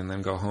hiking and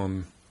then go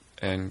home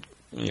and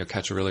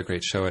catch a really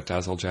great show at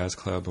Dazzle Jazz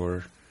Club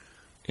or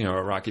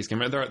a Rockies game.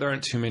 There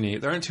aren't too many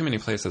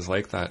places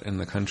like that in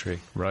the country.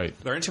 Right.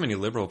 There aren't too many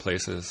liberal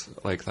places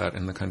like that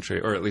in the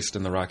country, or at least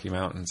in the Rocky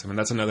Mountains. I mean,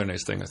 that's another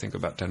nice thing I think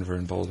about Denver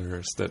and Boulder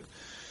is that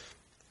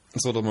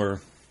it's a little more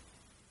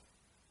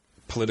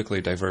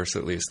politically diverse,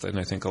 at least, than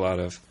I think a lot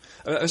of.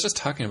 I was just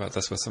talking about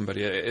this with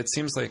somebody. It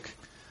seems like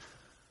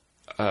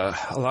a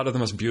lot of the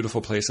most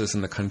beautiful places in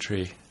the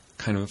country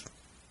kind of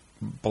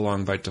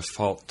belong by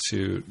default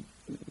to.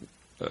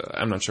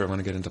 I'm not sure I want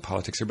to get into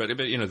politics here, but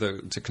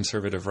to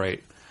conservative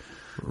right.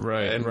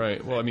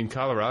 Right. Well, I mean,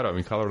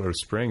 Colorado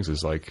Springs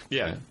is like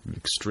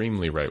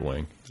extremely right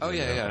wing. Oh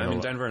yeah. I mean,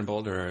 Denver and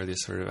Boulder are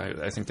these sort of.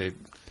 I think they.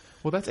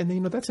 Well,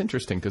 that's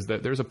interesting because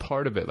there's a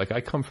part of it. Like,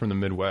 I come from the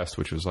Midwest,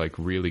 which was like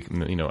really,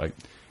 I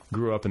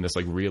grew up in this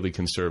like really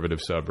conservative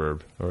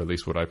suburb, or at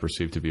least what I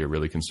perceived to be a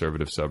really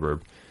conservative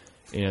suburb.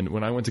 And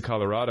when I went to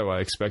Colorado, I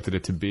expected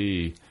it to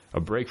be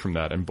a break from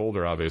that, and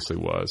Boulder obviously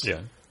was.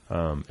 Yeah.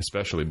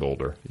 Especially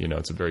Boulder.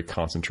 It's a very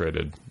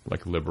concentrated,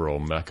 like, liberal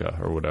mecca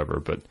or whatever.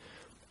 But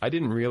I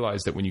didn't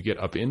realize that when you get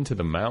up into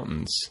the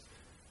mountains,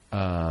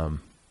 the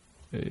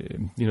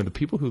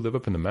people who live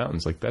up in the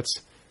mountains, like,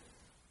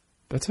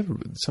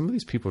 some of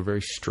these people are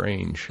very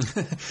strange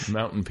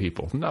mountain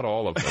people. Not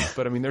all of them,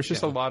 but I mean, there's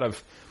just a lot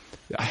of.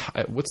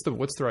 What's the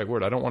right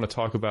word? I don't want to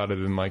talk about it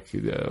in like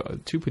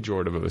too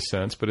pejorative of a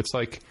sense, but it's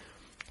like,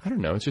 I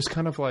don't know. It's just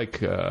kind of like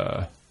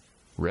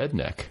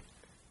redneck.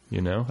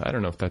 I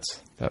don't know if that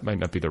might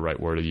not be the right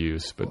word to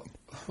use, but.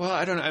 Well,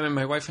 I don't know. I mean,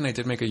 my wife and I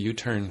did make a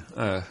U-turn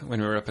when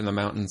we were up in the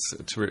mountains.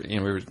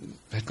 We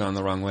had gone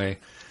the wrong way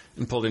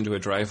and pulled into a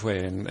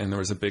driveway, and there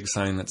was a big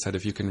sign that said,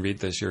 "If you can read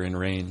this, you're in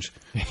range."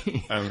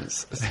 Exactly.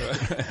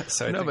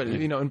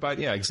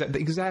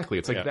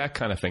 It's like that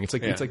kind of thing.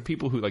 It's like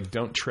people who like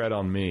don't tread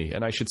on me,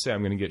 and I should say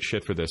I'm going to get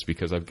shit for this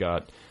because I've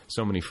got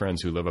so many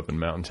friends who live up in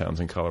mountain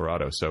towns in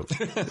Colorado. So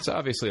it's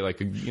obviously like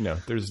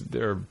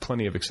there are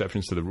plenty of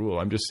exceptions to the rule.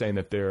 I'm just saying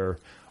that there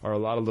are a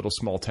lot of little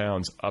small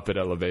towns up at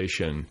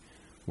elevation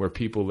where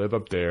people live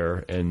up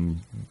there and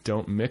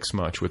don't mix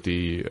much with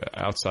the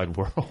outside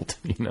world.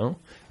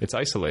 It's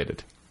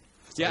isolated.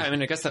 Yeah, I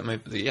mean, I guess that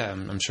might. Yeah,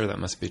 I'm sure that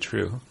must be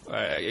true.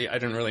 I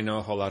didn't really know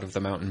a whole lot of the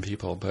mountain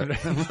people, but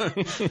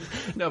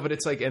no, but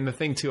it's like, and the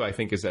thing too, I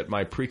think, is that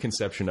my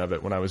preconception of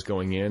it when I was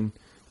going in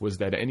was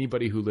that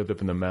anybody who lived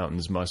up in the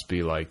mountains must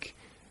be like,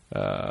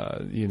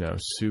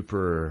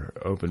 super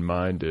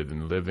open-minded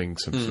and living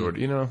some sort.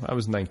 I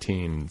was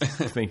 19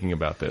 thinking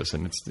about this,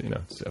 and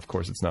it's, of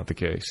course, it's not the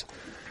case.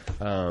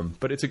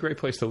 But it's a great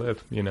place to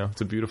live.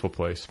 It's a beautiful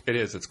place. It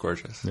is. It's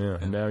gorgeous. Yeah.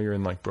 And now you're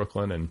in like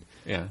Brooklyn, and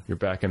you're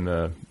back in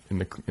the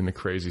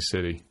crazy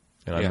city,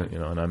 and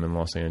I'm in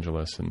Los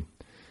Angeles, and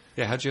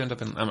how'd you end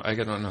up in? I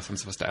don't know if I'm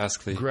supposed to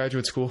ask the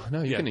graduate school.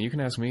 No, you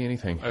can ask me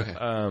anything.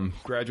 Okay.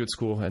 Graduate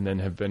school, and then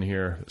have been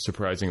here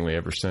surprisingly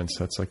ever since.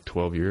 That's like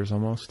 12 years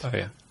almost. Oh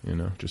yeah.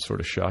 Just sort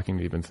of shocking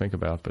to even think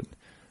about, but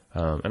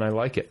and I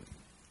like it.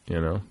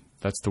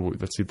 That's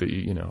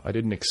the I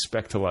didn't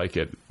expect to like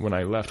it. When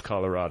I left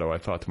Colorado, I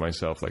thought to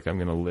myself, like, I'm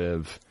going to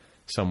live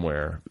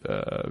somewhere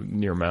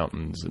near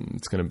mountains, and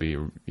it's going to be,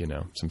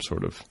 some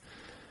sort of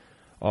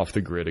off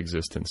the grid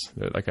existence.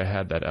 Like, I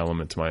had that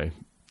element to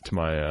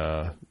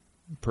my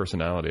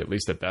personality, at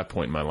least at that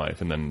point in my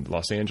life. And then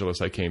Los Angeles,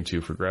 I came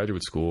to for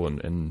graduate school,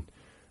 and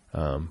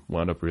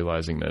wound up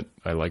realizing that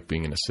I like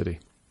being in a city,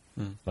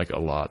 like a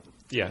lot.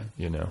 Yeah,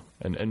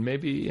 and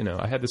maybe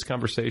I had this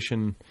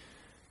conversation.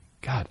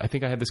 God, I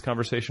think I had this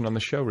conversation on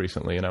the show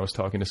recently, and I was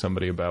talking to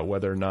somebody about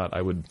whether or not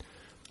I would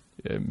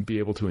be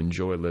able to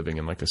enjoy living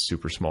in like a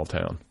super small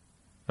town.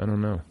 I don't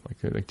know.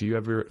 Like, do you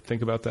ever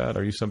think about that?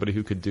 Are you somebody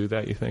who could do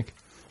that, you think?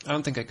 I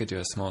don't think I could do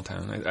a small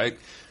town. I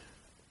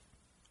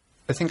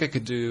think I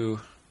could do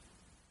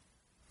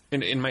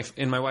in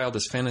my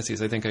wildest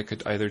fantasies. I think I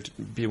could either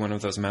be one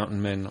of those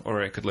mountain men,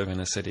 or I could live in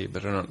a city.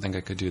 But I don't think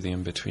I could do the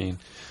in between.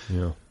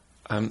 Yeah.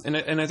 And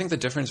I think the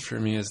difference for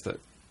me is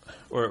that,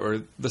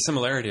 or the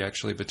similarity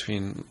actually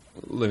between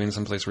living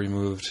someplace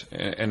removed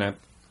and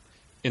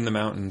in the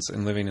mountains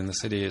and living in the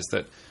city is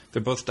that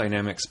they're both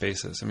dynamic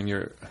spaces. I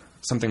mean,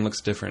 something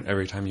looks different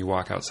every time you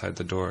walk outside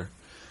the door.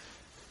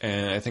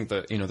 And I think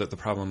that that the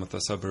problem with the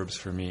suburbs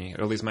for me,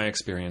 or at least my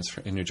experience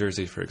in New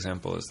Jersey, for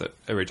example, is that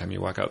every time you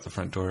walk out the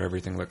front door,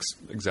 everything looks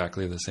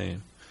exactly the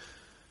same.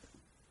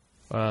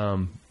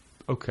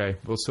 Okay.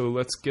 Well, so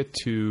let's get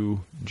to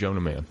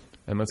Jonah Man,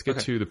 and let's get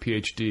to the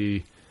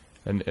PhD.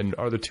 And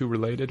are the two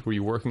related? Were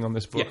you working on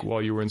this book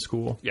while you were in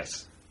school?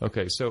 Yes.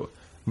 Okay. So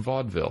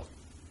vaudeville.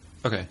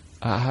 Okay.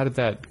 How did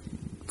that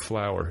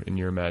flower in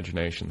your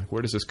imagination?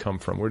 Where does this come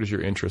from? Where does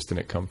your interest in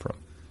it come from?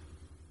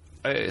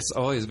 It's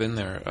always been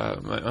there.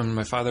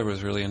 My father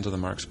was really into the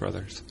Marx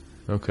Brothers.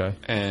 Okay.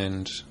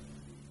 And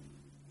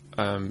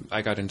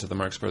I got into the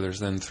Marx Brothers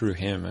then through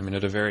him. I mean,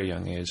 at a very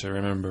young age. I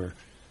remember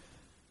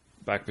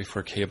back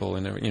before cable,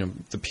 and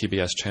the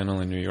PBS channel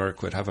in New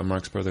York would have a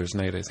Marx Brothers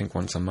night, I think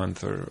once a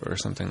month or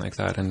something like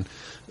that. And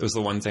it was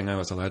the one thing I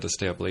was allowed to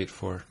stay up late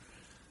for.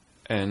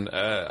 And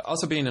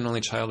also being an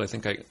only child, I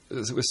think it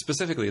was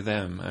specifically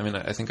them. I mean,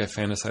 I think I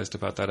fantasized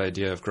about that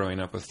idea of growing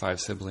up with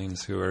 5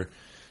 siblings who are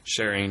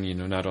sharing,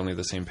 not only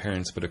the same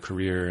parents, but a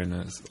career and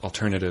an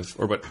alternative,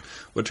 or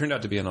what turned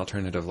out to be an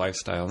alternative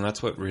lifestyle. And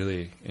that's what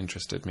really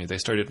interested me.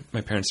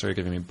 My parents started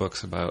giving me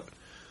books about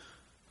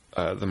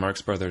the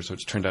Marx Brothers,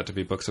 which turned out to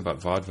be books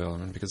about vaudeville. I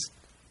mean, because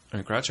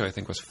Groucho, I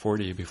think, was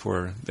 40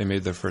 before they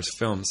made their first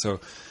film. So,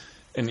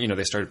 and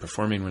they started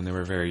performing when they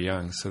were very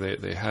young. So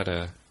they had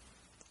a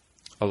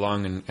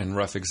long and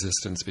rough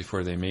existence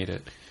before they made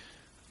it.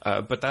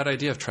 But that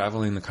idea of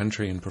traveling the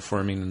country and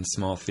performing in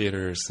small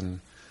theaters,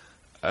 and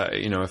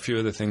a few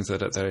of the things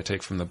that I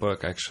take from the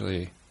book,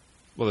 actually,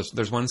 well,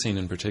 there's one scene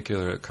in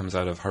particular that comes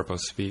out of Harpo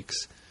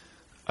Speaks.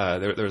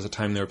 There was a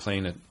time they were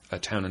playing a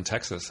town in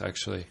Texas,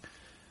 actually,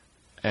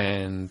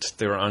 and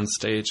they were on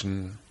stage,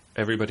 and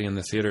everybody in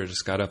the theater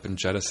just got up and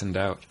jettisoned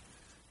out,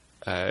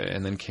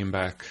 and then came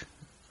back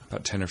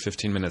about 10 or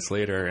 15 minutes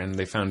later, and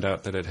they found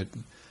out that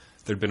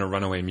there'd been a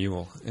runaway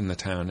mule in the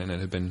town, and it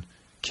had been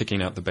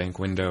kicking out the bank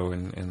window,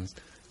 and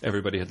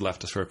everybody had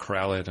left to sort of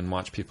corral it and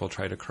watch people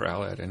try to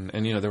corral it. And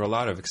there were a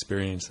lot of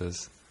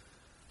experiences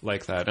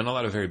like that, and a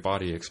lot of very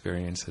bawdy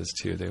experiences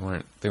too. They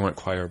weren't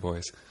choir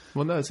boys.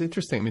 Well, no, it's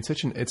interesting. I mean,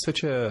 it's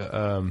such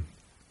a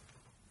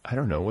I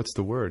don't know, what's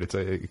the word? It's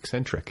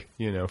eccentric,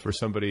 for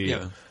somebody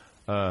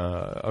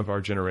of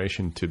our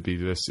generation to be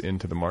this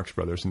into the Marx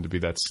Brothers and to be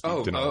that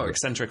steeped in all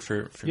eccentric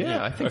for me.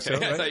 Yeah, I think so.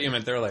 Right? I thought you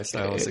meant their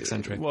lifestyle was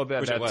eccentric. Well,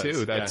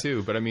 that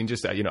too. But I mean,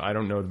 just I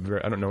don't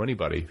know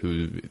anybody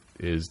who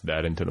is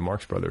that into the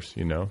Marx Brothers.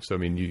 So I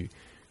mean, you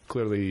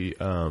clearly.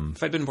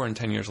 If I'd been born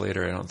 10 years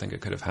later, I don't think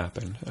it could have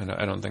happened.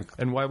 I don't think.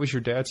 And why was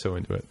your dad so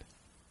into it?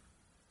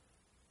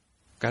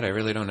 God, I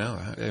really don't know.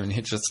 I mean,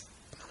 he just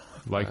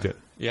liked it.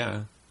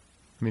 Yeah.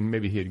 I mean,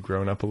 maybe he had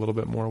grown up a little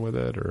bit more with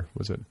it, or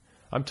was it?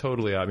 I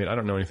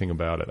don't know anything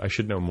about it. I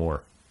should know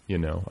more. I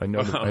know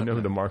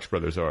who the Marx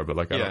Brothers are, but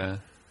I don't.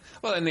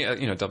 Well,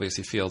 and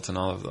W.C. Fields and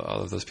all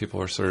of those people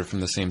were sort of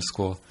from the same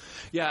school.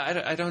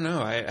 Yeah, I don't know.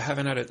 I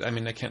haven't had it. I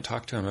mean, I can't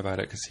talk to him about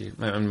it because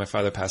my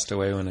father passed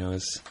away when I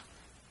was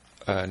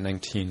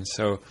 19.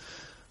 So,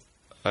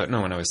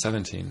 when I was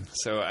 17.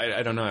 So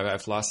I don't know.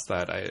 I've lost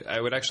that.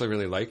 I would actually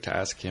really like to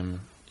ask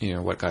him,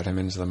 what got him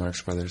into the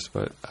Marx Brothers,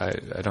 but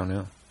I don't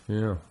know.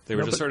 Yeah. They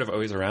were just sort of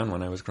always around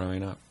when I was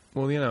growing up.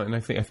 Well, and I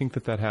think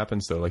that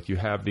happens though. Like you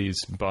have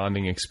these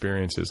bonding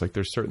experiences. Like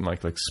there's certain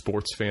like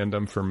sports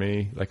fandom for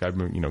me. Like I've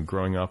been,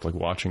 growing up like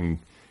watching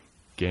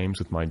games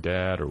with my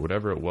dad or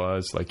whatever it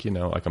was. Like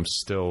like I'm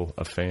still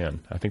a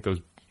fan. I think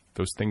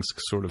those things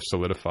sort of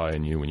solidify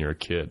in you when you're a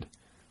kid,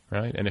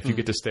 right? And if you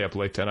get to stay up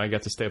late, and I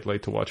got to stay up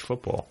late to watch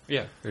football.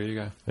 Yeah, there you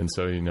go. And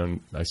so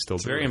I still.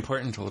 It's very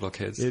important to little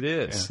kids. It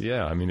is.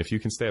 Yeah. I mean, if you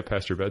can stay up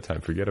past your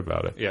bedtime, forget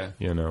about it. Yeah.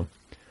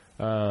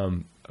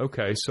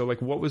 Okay, so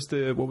like, what was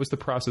the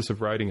process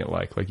of writing it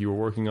like? Like, you were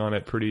working on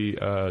it pretty,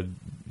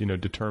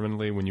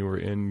 determinedly when you were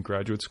in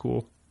graduate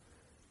school.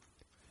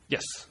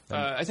 Yes,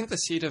 I think the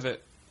seed of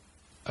it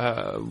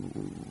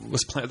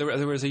was planned.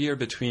 There was a year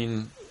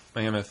between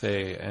my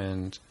MFA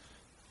and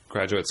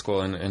graduate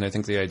school, and I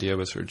think the idea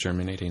was sort of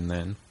germinating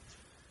then.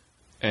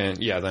 And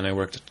then I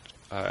worked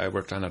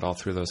on it all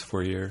through those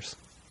 4 years.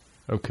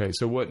 Okay,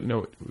 so what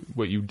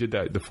you did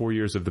that the 4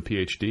 years of the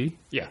PhD?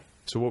 Yeah.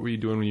 So what were you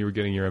doing when you were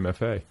getting your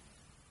MFA?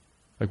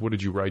 Like, what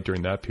did you write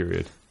during that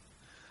period?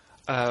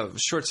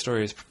 Short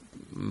stories,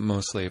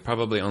 mostly.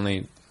 Probably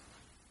only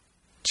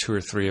 2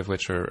 or 3 of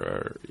which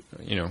are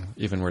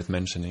even worth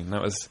mentioning.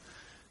 That was,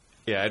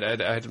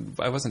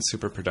 I wasn't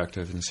super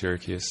productive in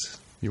Syracuse.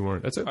 You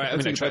weren't.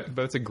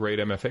 But it's a great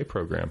MFA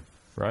program,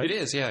 right? It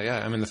is,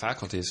 yeah. I mean, the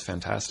faculty is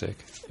fantastic.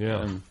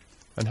 Yeah.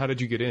 And how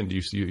did you get in?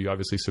 You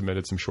obviously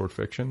submitted some short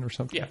fiction or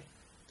something? Yeah.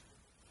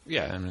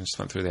 Yeah, I mean, I just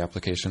went through the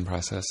application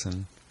process,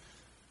 and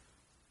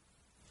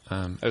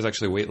I was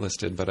actually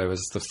waitlisted, but I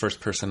was the first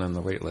person on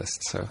the wait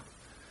list. So,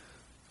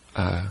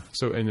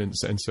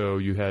 so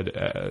you had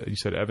you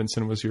said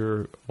Evanson was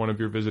one of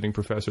your visiting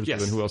professors. Yes.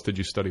 But then who else did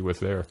you study with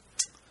there?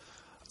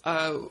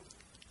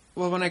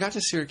 Well, when I got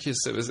to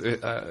Syracuse, it was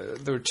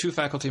there were 2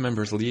 faculty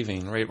members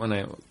leaving right when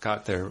I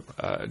got there.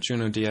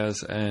 Juno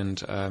Diaz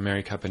and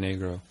Mary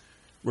Caponegro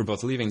were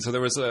both leaving, so there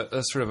was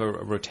a sort of a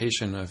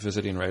rotation of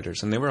visiting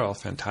writers, and they were all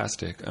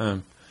fantastic.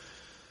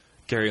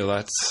 Gary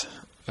Lutz.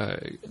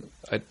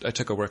 I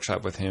took a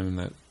workshop with him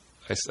that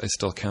I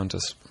still count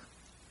as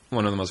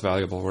one of the most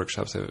valuable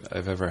workshops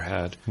I've ever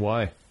had.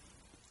 Why?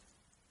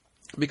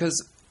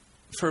 Because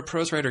for a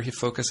prose writer, he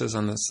focuses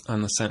on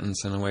the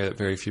sentence in a way that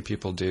very few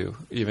people do,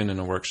 even in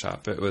a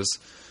workshop. It was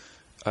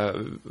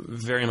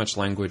very much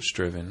language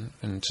driven,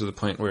 and to the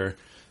point where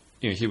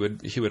he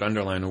would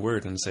underline a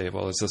word and say,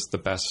 "Well, is this the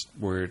best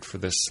word for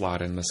this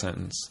slot in the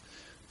sentence?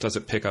 Does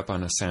it pick up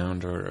on a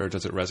sound, or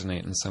does it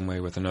resonate in some way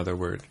with another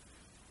word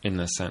in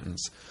this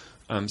sentence?"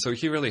 So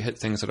he really hit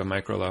things at a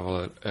micro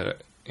level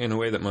in a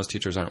way that most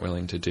teachers aren't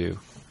willing to do,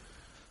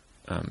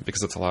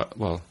 because it's a lot.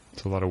 Well,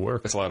 it's a lot of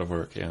work. It's a lot of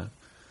work. Yeah.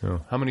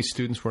 How many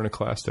students were in a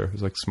class there? It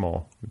was like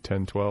small,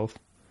 10, 12?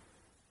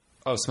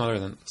 Oh, smaller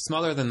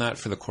than that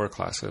for the core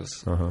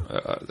classes.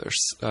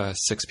 There's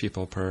 6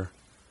 people per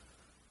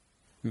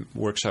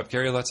workshop.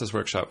 Gary Lutz's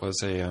workshop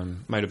was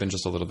might have been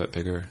just a little bit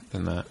bigger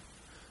than that.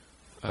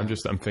 I'm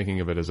thinking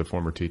of it as a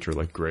former teacher,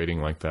 like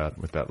grading like that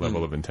with that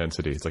level of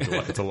intensity. It's like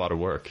it's a lot of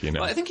work,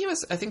 Well, I think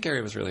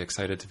Gary was really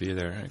excited to be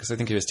there because I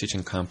think he was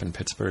teaching comp in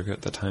Pittsburgh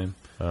at the time.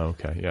 Oh,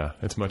 okay, yeah,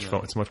 it's much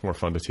fun. It's much more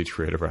fun to teach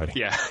creative writing.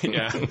 Yeah.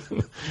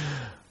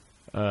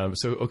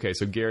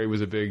 So Gary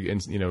was a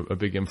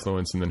big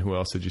influence, and then who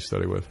else did you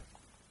study with?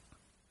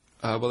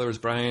 Well, there was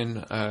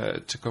Brian.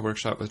 Took a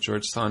workshop with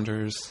George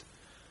Saunders.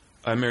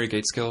 Mary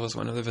Gateskill was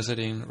one of the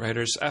visiting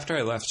writers. After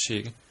I left,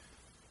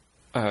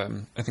 I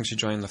think she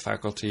joined the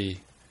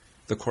faculty,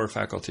 the core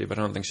faculty, but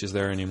I don't think she's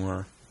there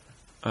anymore.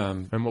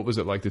 And what was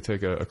it like to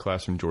take a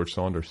class from George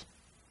Saunders?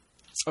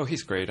 Oh,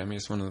 he's great. I mean,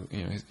 he's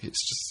he's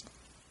just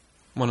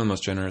one of the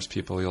most generous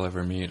people you'll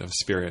ever meet, of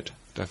spirit,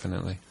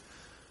 definitely.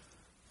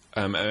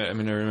 I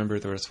remember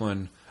there was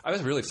one. I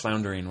was really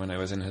floundering when I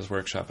was in his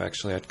workshop.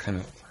 Actually, I'd kind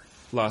of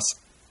lost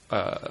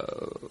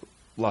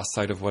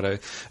sight of what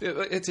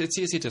It's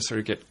easy to sort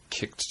of get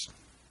kicked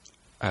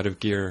out of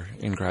gear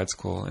in grad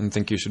school and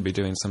think you should be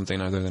doing something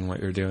other than what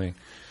you're doing.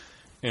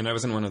 And I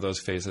was in one of those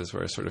phases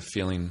where I was sort of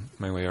feeling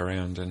my way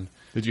around. And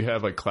did you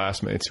have like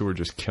classmates who were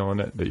just killing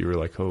it that you were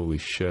like, holy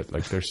shit,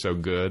 like they're so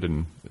good?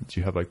 And did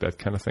you have like that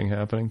kind of thing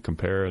happening?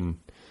 Compare and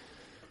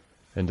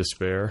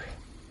despair?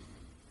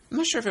 I'm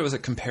not sure if it was a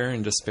compare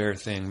and despair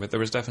thing, but there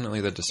was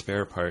definitely the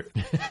despair part.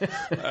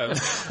 I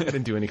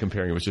didn't do any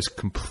comparing. It was just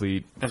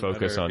complete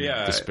focus on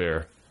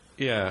despair.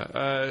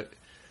 Yeah.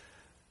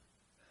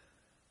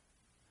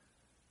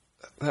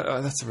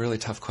 That's a really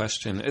tough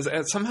question.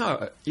 It's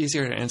somehow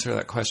easier to answer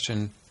that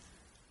question,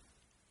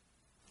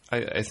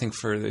 I think,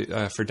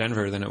 for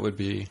Denver than it would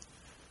be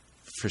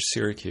for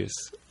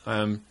Syracuse.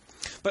 But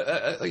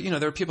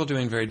there are people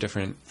doing very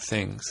different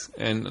things,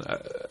 and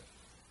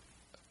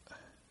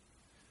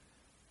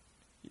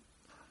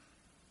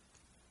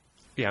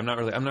I'm not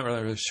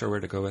really sure where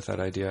to go with that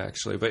idea,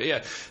 actually. But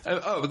yeah, there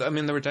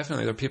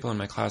were people in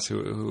my class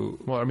who.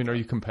 Well, I mean, are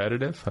you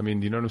competitive? I mean,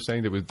 do you know what I'm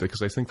saying?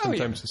 Because I think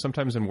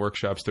sometimes in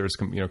workshops there's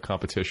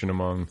competition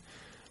among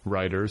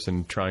writers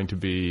and trying to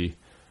be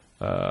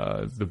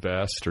the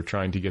best or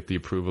trying to get the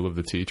approval of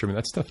the teacher. I mean,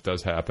 that stuff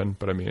does happen,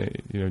 but I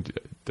mean,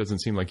 it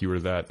doesn't seem like you were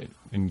that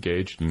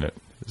engaged in it.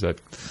 Is that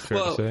fair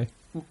to say?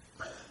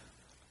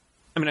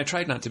 I mean, I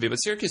tried not to be, but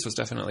Syracuse was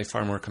definitely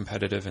far more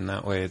competitive in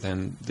that way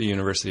than the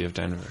University of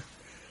Denver.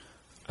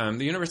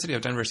 The University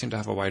of Denver seemed to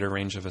have a wider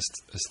range of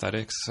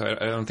aesthetics, so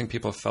I don't think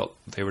people felt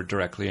they were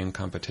directly in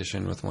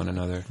competition with one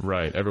another.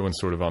 Right. Everyone's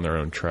sort of on their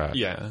own track.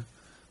 Yeah.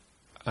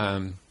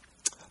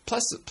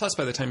 Plus,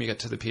 by the time you get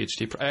to the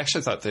PhD, I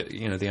actually thought that, the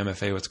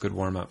MFA was a good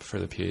warm-up for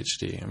the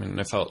PhD. I mean,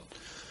 I felt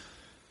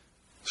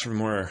sort of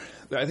more...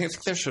 I think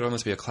there should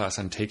almost be a class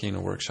on taking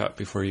a workshop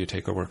before you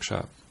take a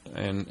workshop.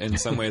 And in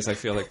some ways, I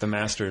feel like the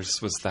master's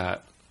was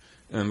that.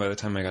 And by the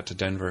time I got to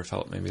Denver, I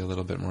felt maybe a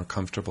little bit more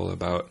comfortable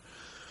about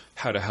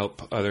how to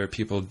help other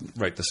people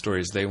write the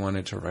stories they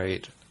wanted to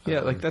write.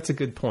 Yeah, that's a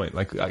good point.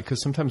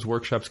 Because sometimes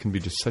workshops can be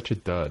just such a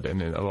dud,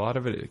 and a lot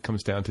of it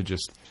comes down to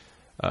just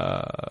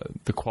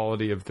the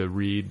quality of the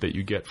read that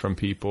you get from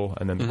people,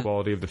 and then the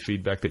quality of the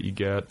feedback that you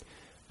get.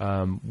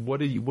 What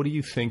do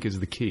you think is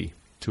the key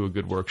to a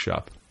good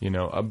workshop?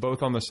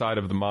 Both on the side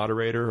of the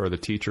moderator or the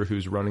teacher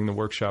who's running the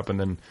workshop, and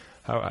then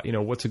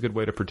what's a good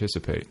way to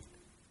participate?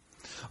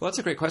 Well, that's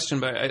a great question,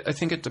 but I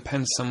think it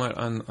depends somewhat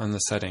on the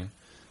setting.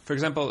 For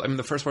example, I mean,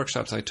 the first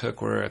workshops I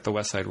took were at the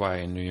West Side Y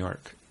in New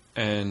York.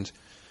 And,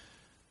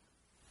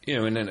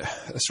 in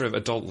a sort of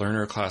adult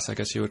learner class, I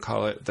guess you would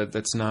call it,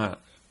 that's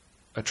not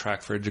a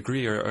track for a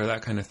degree or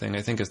that kind of thing.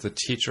 I think as the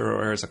teacher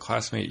or as a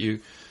classmate, you,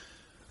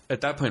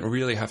 at that point,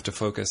 really have to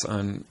focus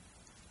on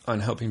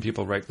helping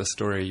people write the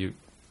story you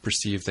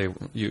perceive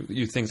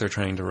you think they're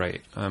trying to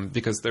write.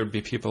 Because there'd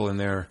be people in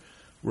there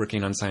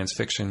working on science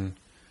fiction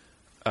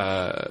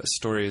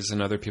stories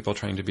and other people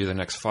trying to be the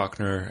next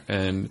Faulkner,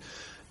 and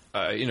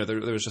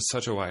there was just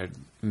such a wide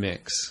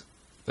mix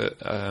that,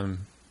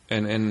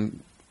 and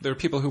there were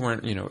people who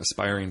weren't,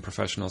 aspiring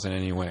professionals in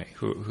any way,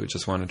 who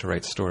just wanted to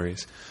write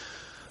stories.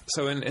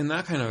 So in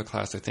that kind of a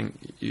class, I think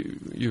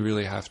you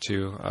really have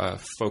to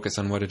focus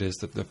on what it is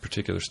that the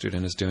particular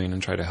student is doing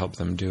and try to help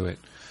them do it.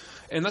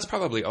 And that's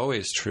probably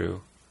always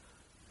true.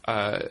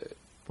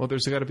 Well,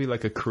 there's got to be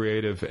a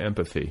creative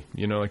empathy,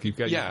 you got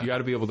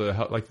to be able to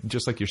help,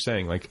 just like you're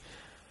saying,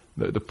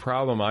 the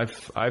problem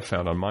I've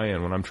found on my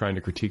end when I'm trying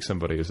to critique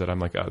somebody is that I'm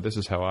like, oh, this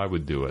is how I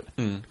would do it.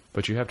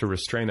 But you have to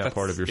restrain that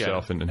part of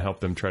yourself and help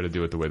them try to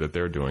do it the way that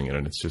they're doing it.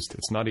 And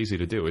it's not easy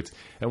to do.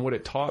 And what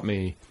it taught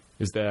me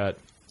is that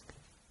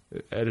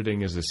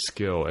editing is a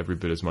skill every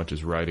bit as much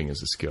as writing is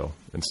a skill.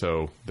 And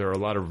so there are a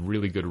lot of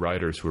really good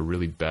writers who are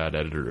really bad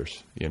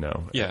editors,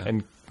 Yeah.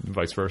 And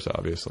vice versa,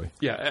 obviously.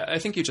 Yeah, I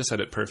think you just said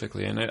it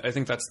perfectly. And I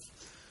think that's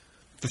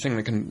the thing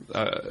that can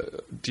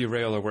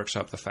derail a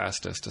workshop the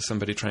fastest is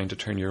somebody trying to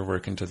turn your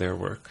work into their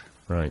work.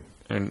 Right.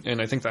 And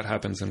I think that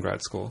happens in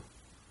grad school.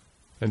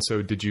 And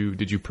so did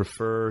you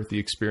prefer the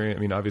experience?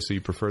 I mean, obviously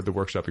you preferred the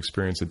workshop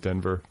experience at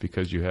Denver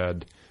because you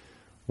had,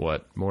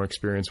 more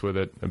experience with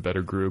it, a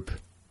better group?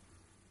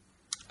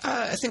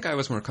 I think I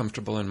was more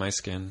comfortable in my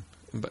skin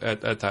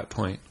at that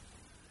point.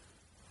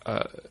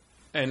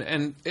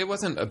 And it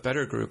wasn't a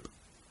better group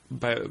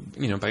by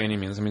any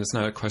means. I mean, it's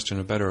not a question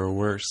of better or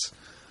worse.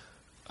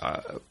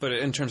 But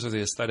in terms of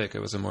the aesthetic,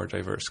 it was a more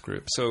diverse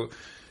group. So,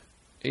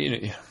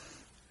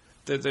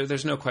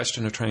 there's no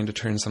question of trying to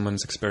turn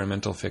someone's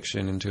experimental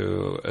fiction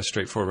into a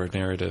straightforward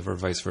narrative or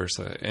vice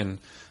versa. And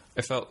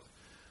I felt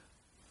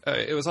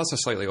it was also a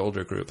slightly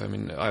older group. I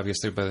mean,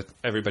 obviously, but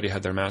everybody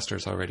had their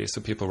masters already, so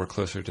people were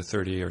closer to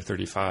 30 or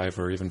 35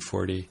 or even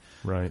 40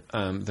 right.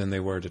 Than they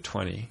were to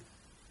 20.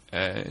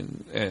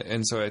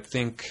 And so I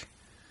think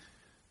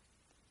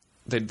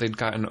they'd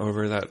gotten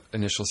over that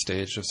initial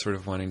stage of sort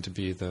of wanting to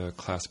be the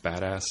class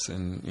badass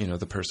and,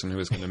 the person who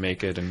was going to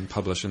make it and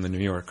publish in the New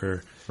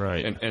Yorker.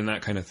 Right. And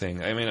that kind of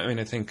thing. I mean,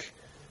 I think,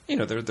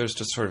 there's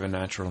just sort of a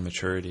natural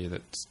maturity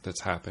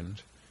that's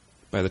happened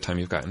by the time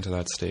you've gotten to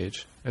that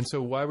stage. And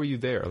so why were you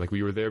there? Were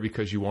you there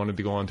because you wanted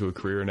to go on to a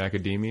career in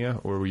academia,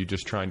 or were you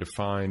just trying to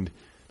find...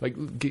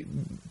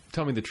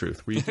 tell me the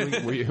truth. Were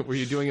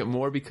you doing it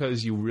more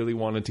because you really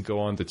wanted to go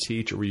on to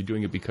teach, or were you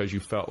doing it because you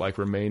felt like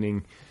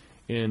remaining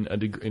in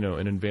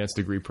an advanced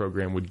degree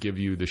program would give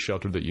you the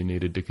shelter that you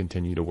needed to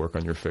continue to work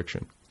on your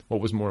fiction?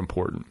 What was more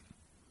important?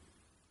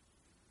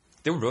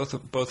 They were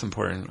both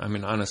important. I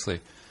mean, honestly,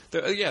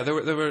 there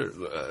were.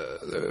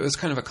 It was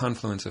kind of a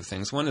confluence of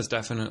things. One is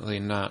definitely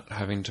not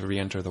having to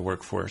re-enter the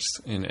workforce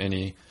in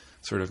any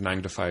sort of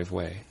 9-to-5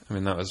 way. I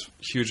mean, that was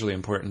hugely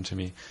important to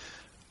me.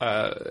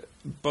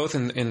 Both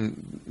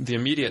in the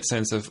immediate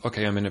sense of,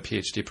 okay, I'm in a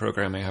PhD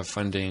program, I have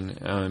funding,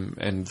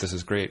 and this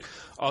is great.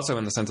 Also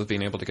in the sense of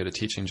being able to get a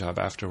teaching job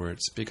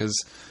afterwards,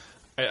 because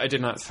I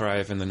did not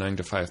thrive in the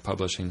 9-to-5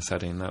 publishing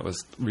setting. That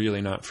was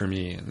really not for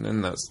me,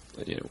 and that's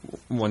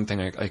one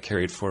thing I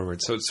carried forward.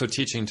 So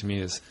teaching to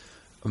me is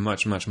a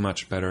much, much,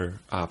 much better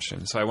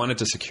option. So I wanted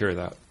to secure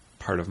that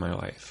part of my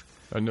life.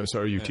 No, so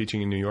are you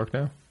teaching in New York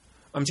now?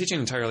 I'm teaching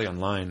entirely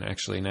online,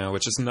 actually, now,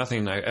 which is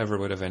nothing I ever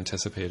would have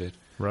anticipated.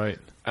 Right.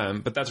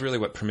 But that's really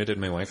what permitted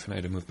my wife and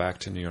I to move back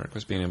to New York,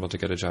 was being able to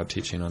get a job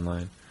teaching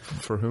online.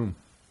 For whom?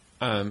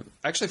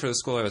 Actually, for the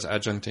school I was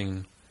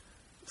adjuncting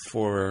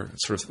for,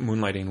 sort of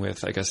moonlighting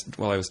with, I guess,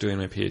 while I was doing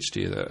my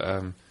PhD,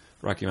 the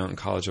Rocky Mountain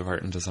College of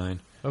Art and Design.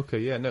 Okay,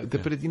 yeah, no,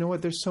 but you know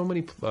what? There's so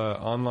many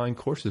online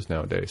courses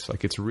nowadays.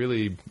 Like, it's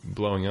really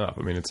blowing up.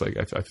 I mean, it's like,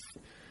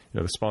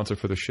 the sponsor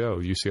for the show,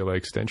 UCLA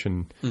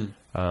Extension,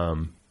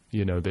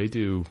 they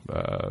do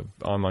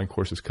online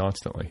courses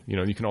constantly.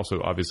 You can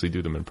also obviously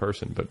do them in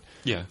person, but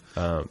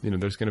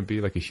there's going to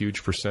be like a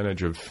huge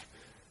percentage of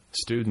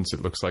students,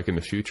 it looks like, in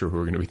the future who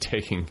are going to be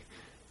taking,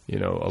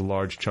 a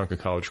large chunk of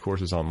college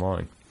courses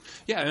online.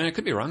 Yeah, I mean, I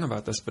could be wrong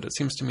about this, but it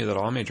seems to me that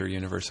all major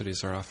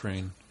universities are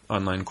offering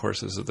online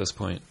courses at this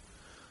point.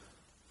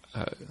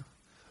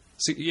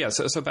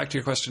 So back to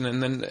your question,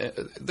 and then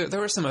there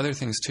were some other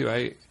things too.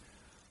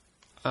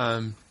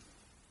 One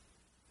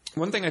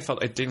thing I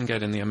felt I didn't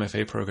get in the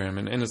MFA program,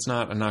 and it's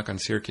not a knock on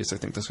Syracuse, I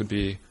think this would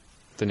be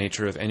the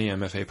nature of any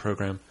MFA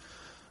program,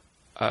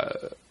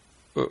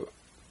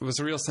 was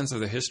a real sense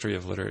of the history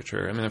of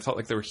literature. I mean, I felt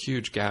like there were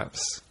huge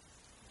gaps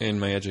in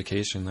my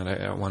education that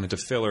I wanted to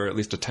fill, or at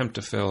least attempt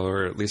to fill,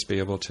 or at least be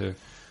able to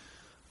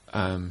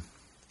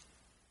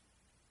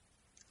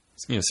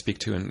speak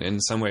to in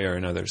some way or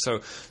another.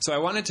 So I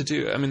wanted to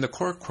do, the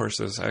core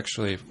courses,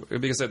 actually,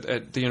 because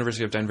at the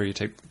University of Denver you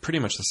take pretty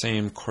much the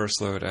same course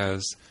load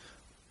as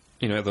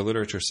the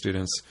literature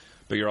students,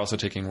 but you're also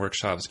taking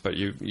workshops, but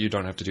you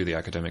don't have to do the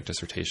academic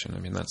dissertation. I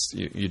mean, that's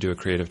you do a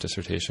creative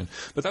dissertation.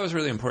 But that was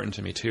really important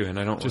to me too, and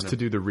I don't to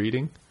do the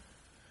reading.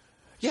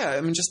 Yeah,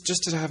 I mean, just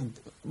to have,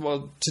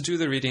 to do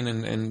the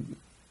reading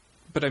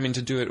but I mean,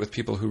 to do it with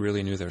people who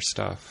really knew their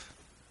stuff.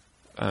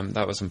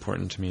 That was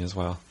important to me as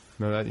well.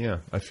 No,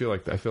 I feel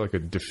like a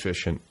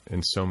deficient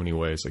in so many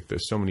ways. Like,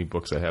 there's so many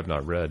books I have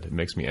not read. It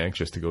makes me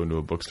anxious to go into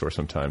a bookstore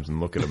sometimes and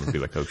look at them and be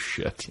like, oh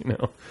shit,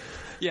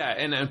 Yeah,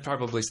 and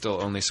probably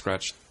still only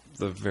scratch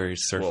the very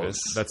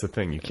surface. Well, that's the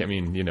thing. You can't.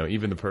 I mean,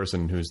 even the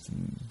person who's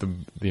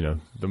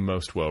the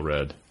most well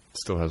read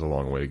still has a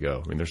long way to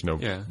go. I mean, there's no.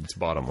 Yeah. It's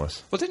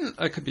bottomless. Well,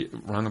 I could be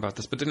wrong about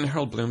this, but didn't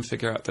Harold Bloom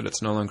figure out that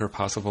it's no longer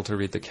possible to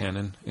read the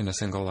canon in a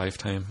single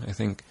lifetime? I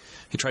think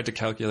he tried to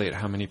calculate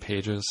how many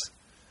pages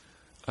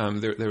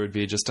there would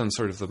be, just on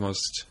sort of the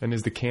most... And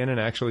is the canon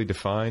actually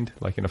defined,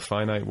 like, in a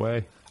finite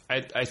way?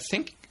 I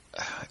think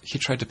he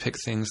tried to pick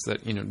things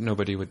that,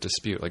 nobody would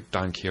dispute, like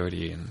Don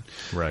Quixote and,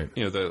 right.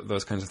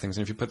 Those kinds of things.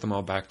 And if you put them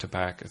all back to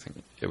back, I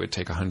think it would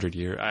take 100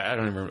 years. I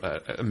don't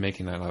remember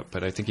making that up,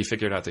 but I think he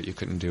figured out that you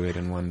couldn't do it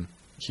in one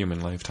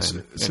human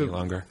lifetime any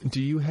longer.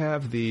 Do you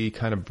have the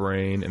kind of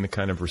brain and the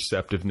kind of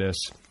receptiveness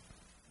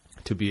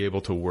to be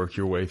able to work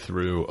your way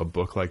through a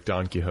book like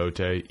Don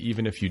Quixote,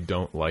 even if you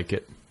don't like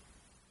it?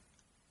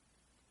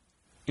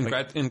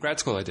 In grad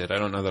school I did. I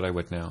don't know that I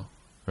would now.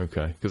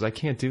 Okay, because I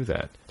can't do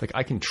that. Like,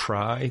 I can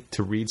try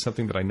to read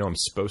something that I know I'm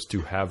supposed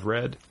to have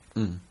read,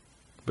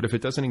 but if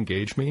it doesn't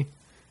engage me,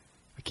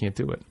 I can't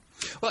do it.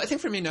 Well, I think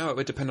for me now it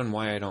would depend on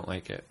why I don't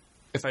like it.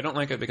 If I don't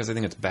like it because I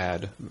think it's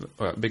bad,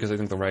 or because I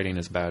think the writing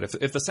is bad,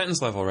 if the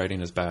sentence level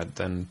writing is bad,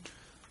 then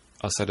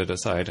I'll set it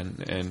aside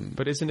and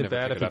But isn't it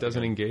bad if it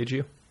doesn't engage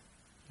you?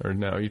 Or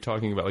no, are you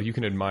talking about, like, you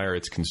can admire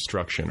its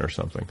construction or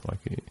something like?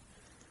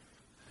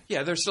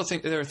 Yeah, there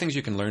are things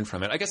you can learn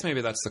from it. I guess maybe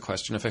that's the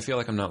question. If I feel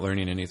like I'm not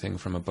learning anything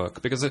from a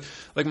book, because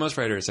like most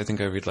writers, I think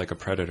I read like a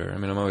predator. I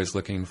mean, I'm always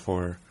looking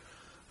for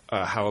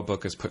how a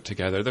book is put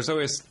together. There's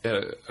always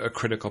a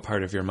critical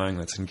part of your mind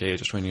that's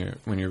engaged when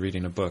you're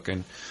reading a book,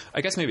 and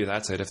I guess maybe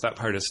that's it. If that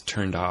part is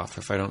turned off,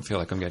 if I don't feel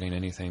like I'm getting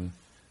anything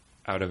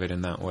out of it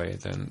in that way,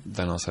 then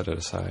I'll set it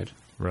aside.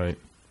 Right.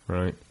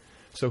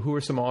 So, who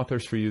are some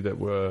authors for you that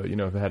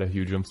have had a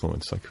huge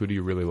influence? Like, who do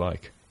you really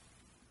like?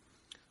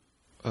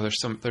 Oh,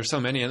 there's so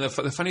many, and the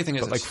funny thing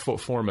is, like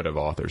formative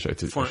authors, I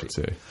should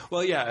say.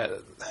 Well, yeah,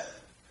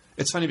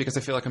 it's funny because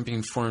I feel like I'm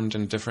being formed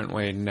in a different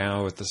way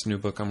now with this new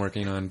book I'm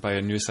working on by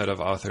a new set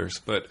of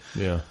authors. But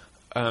yeah,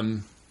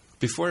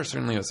 before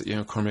certainly it was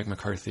Cormac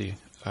McCarthy,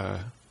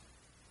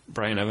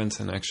 Brian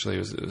Evanson actually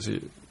was a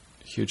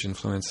huge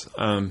influence.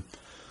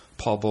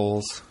 Paul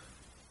Bowles,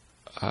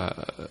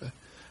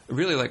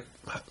 really like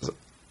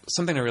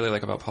something I really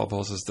like about Paul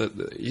Bowles is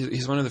that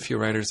he's one of the few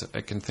writers that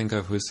I can think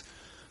of who's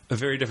a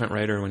very different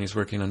writer when he's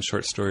working on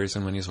short stories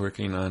and when he's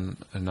working on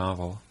a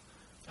novel.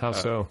 How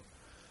so?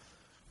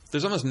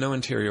 There's almost no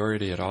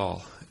interiority at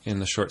all in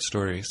the short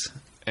stories.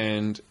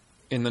 And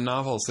in the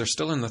novels, they're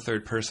still in the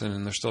third person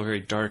and they're still very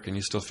dark and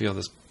you still feel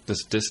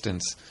this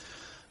distance.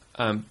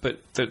 But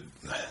there's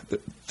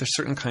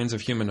certain kinds of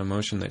human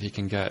emotion that he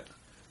can get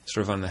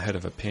sort of on the head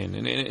of a pin.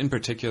 And in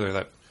particular,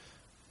 that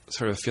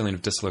sort of feeling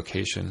of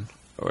dislocation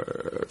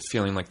or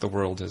feeling like the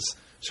world is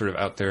sort of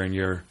out there and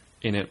you're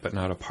in it but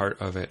not a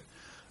part of it.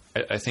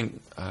 I think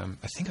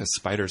it was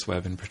Spider's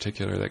Web in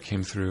particular that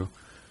came through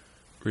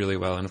really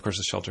well, and of course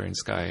The Sheltering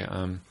Sky.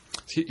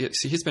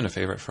 He's been a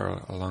favorite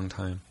for a long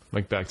time.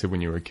 Like back to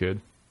when you were a kid?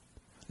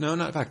 No,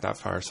 not back that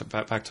far. So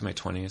back to my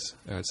 20s,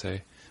 I would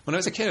say. When I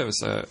was a kid, it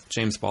was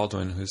James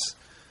Baldwin, whose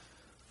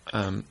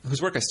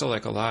work I still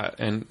like a lot,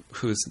 and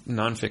whose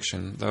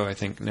nonfiction, though I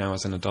think now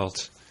as an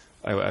adult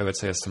I would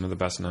say is some of the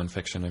best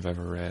nonfiction I've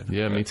ever read.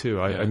 Yeah, me too.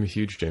 I'm a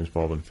huge James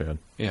Baldwin fan.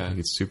 Yeah. I think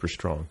it's super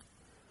strong.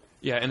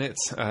 Yeah, and it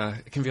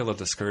can be a little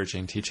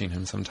discouraging teaching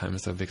him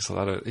sometimes, though, because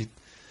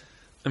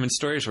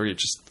stories where you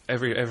just,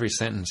 every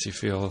sentence you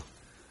feel,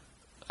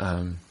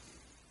 I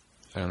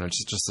don't know,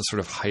 just the sort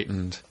of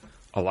heightened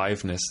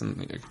aliveness, and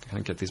you kind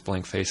of get these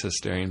blank faces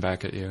staring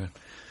back at you.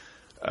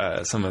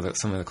 Some of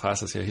the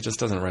classes here, he just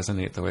doesn't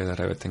resonate the way that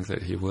I would think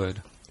that he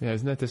would. Yeah,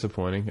 isn't that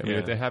disappointing? I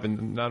mean, they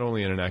happen not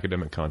only in an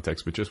academic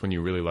context, but just when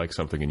you really like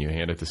something and you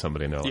hand it to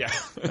somebody and they're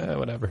like,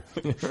 whatever.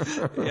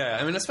 Yeah,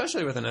 I mean,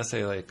 especially with an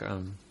essay like,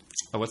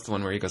 what's the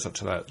one where he goes up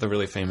to the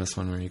really famous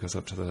one where he goes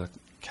up to the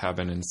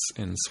cabin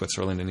in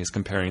Switzerland and he's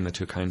comparing the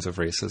two kinds of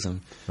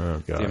racism. Oh,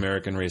 God. The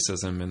American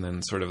racism and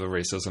then sort of the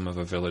racism of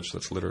a village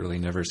that's literally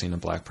never seen a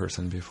black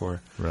person before.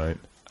 Right.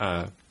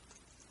 I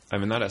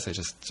mean, that essay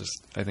just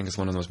I think is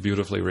one of the most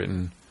beautifully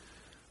written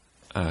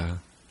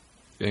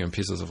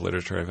pieces of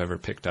literature I've ever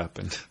picked up.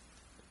 And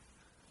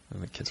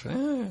the kids were,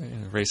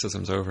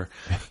 racism's over.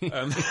 I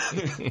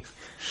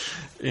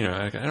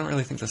don't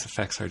really think this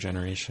affects our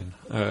generation.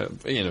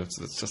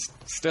 It's just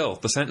still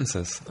the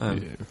sentences.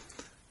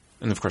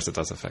 And of course it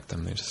does affect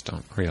them. They just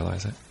don't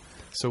realize it.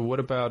 So what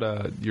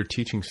about your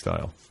teaching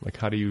style? Like,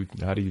 how do you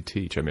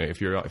teach? I mean,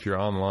 if you're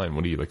online,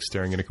 what are you, like,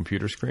 staring at a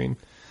computer screen?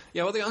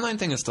 Yeah, well, the online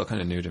thing is still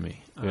kind of new to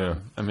me. Yeah.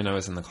 I mean, I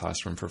was in the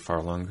classroom for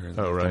far longer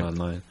than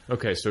online.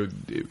 Okay, so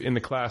in the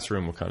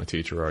classroom, what kind of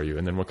teacher are you?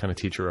 And then what kind of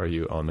teacher are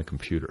you on the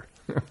computer?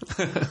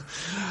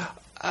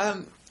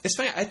 It's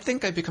funny. I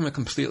think I become a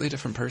completely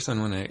different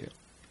person when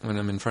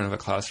I'm in front of a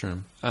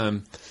classroom.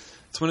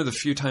 It's one of the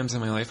few times in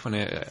my life when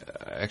I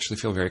actually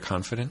feel very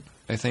confident,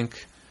 I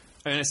think.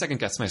 I mean, I second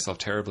guess myself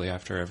terribly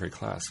after every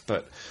class,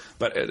 but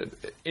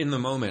in the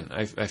moment,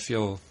 I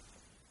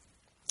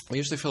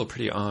usually feel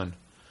pretty on.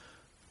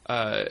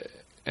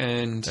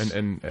 And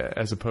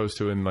as opposed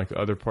to in like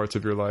other parts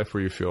of your life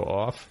where you feel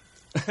off.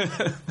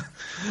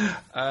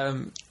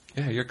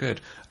 Yeah, you're good.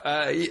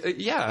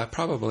 Yeah,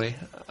 probably.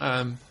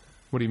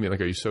 What do you mean?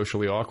 Like, are you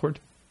socially awkward?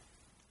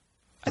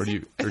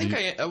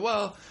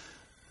 Well,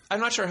 I'm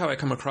not sure how I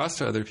come across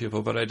to other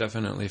people, but I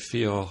definitely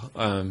feel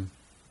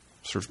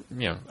sort of,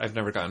 I've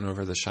never gotten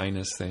over the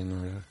shyness thing.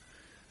 Or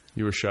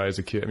you were shy as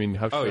a kid. I mean,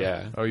 how shy? Oh,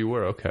 yeah. Oh, you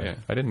were? Okay. Yeah.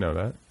 I didn't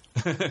know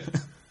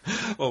that.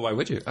 Well, why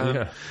would you?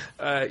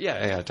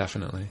 Yeah,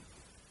 definitely.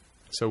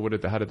 So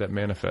how did that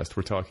manifest?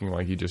 We're talking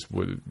like you just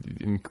would,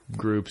 in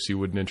groups, you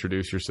wouldn't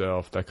introduce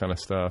yourself, that kind of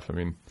stuff. I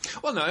mean...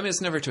 Well, no, I mean, it's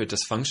never to a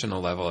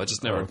dysfunctional level. I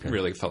just never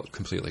really felt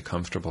completely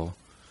comfortable.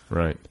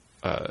 Right.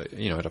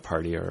 At a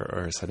party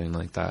or a setting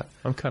like that.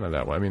 I'm kind of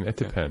that way. I mean, it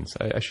depends.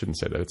 I shouldn't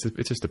say that.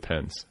 It just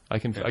depends. I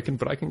can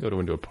go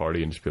into a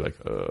party and just be like,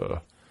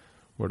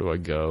 where do I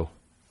go?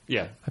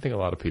 Yeah. I think a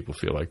lot of people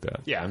feel like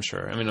that. Yeah, I'm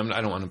sure. I mean,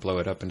 I don't want to blow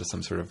it up into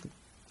some sort of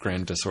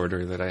grand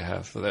disorder that I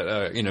have.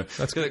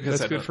 That's good.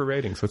 That's good for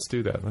ratings. Let's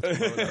do that. Let's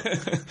blow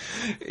it up.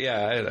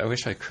 Yeah, I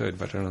wish I could,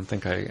 but I don't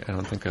think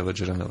I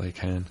legitimately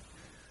can.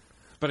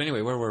 But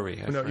anyway, where were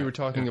we? No, you were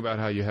talking about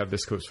how you have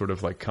this sort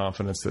of like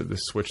confidence, that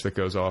this switch that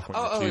goes off when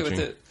you're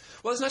teaching.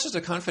 Well, it's not just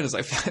a confidence.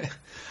 I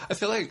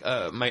feel like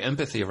my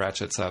empathy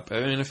ratchets up. I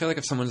mean, I feel like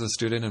if someone's a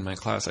student in my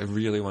class, I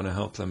really want to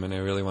help them and I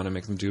really want to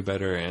make them do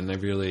better. And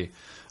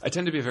I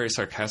tend to be very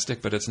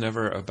sarcastic, but it's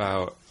never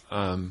about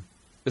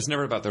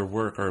their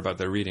work or about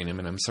their reading. I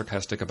mean, I'm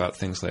sarcastic about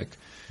things like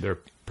their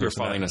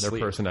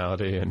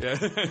personality and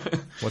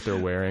what they're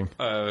wearing.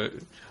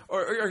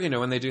 Or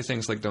when they do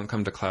things like don't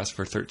come to class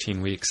for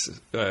 13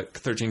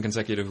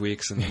 consecutive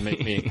weeks, and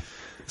make me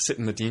sit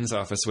in the dean's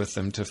office with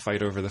them to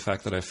fight over the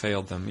fact that I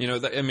failed them.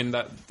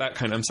 That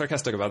kind of, I'm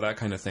sarcastic about that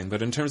kind of thing.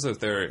 But in terms of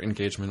their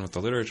engagement with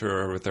the literature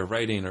or with their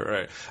writing,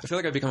 I feel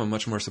like I've become a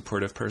much more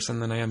supportive person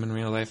than I am in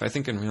real life. I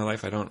think in real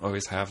life I don't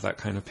always have that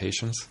kind of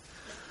patience.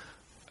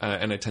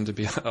 And I tend to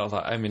be a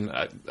lot, I mean,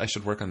 I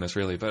should work on this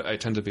really, but I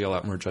tend to be a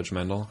lot more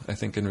judgmental, I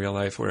think, in real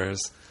life,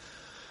 whereas,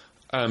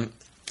 and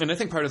I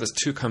think part of this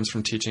too comes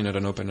from teaching at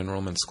an open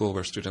enrollment school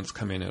where students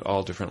come in at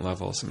all different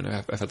levels. I mean,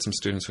 I've had some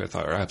students who I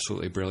thought are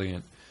absolutely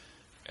brilliant,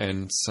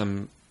 and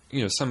some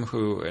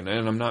who, and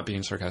I'm not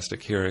being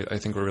sarcastic here, I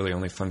think we're really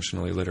only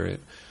functionally literate.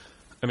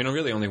 I mean, I'm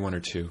really only one or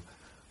two.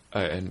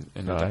 I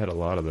had a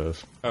lot of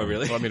those. Oh,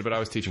 really? Well, I mean, but I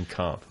was teaching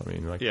comp. I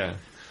mean, like, yeah.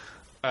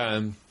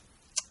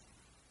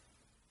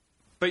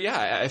 But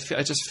yeah,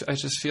 I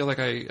just feel like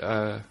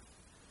I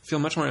feel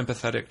much more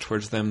empathetic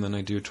towards them than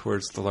I do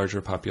towards the larger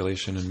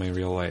population in my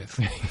real life.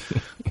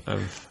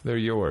 They're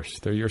yours.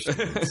 They're your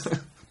students.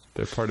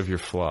 They're part of your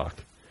flock.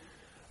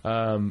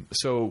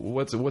 So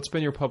what's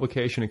been your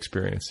publication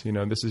experience?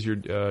 This is your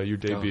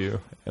debut,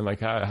 and like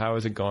how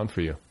has it gone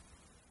for you?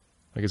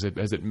 Like,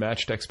 has it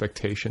matched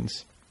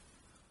expectations?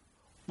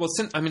 Well,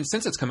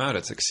 since it's come out,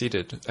 it's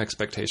exceeded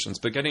expectations.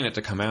 But getting it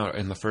to come out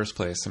in the first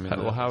place,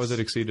 how has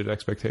it exceeded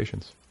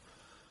expectations?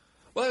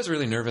 Well, I was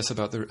really nervous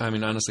about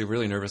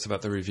really nervous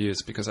about the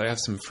reviews, because I have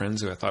some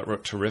friends who I thought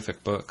wrote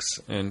terrific books,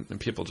 and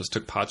people just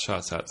took pot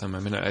shots at them. I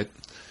mean,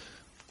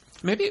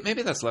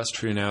 Maybe that's less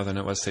true now than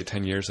it was, say,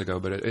 10 years ago,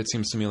 but it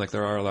seems to me like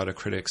there are a lot of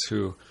critics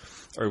who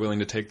are willing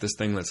to take this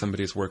thing that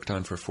somebody's worked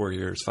on for 4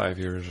 years, 5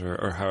 years,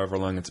 or however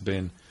long it's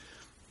been,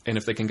 and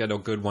if they can get a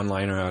good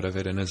one-liner out of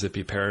it in a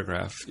zippy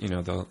paragraph,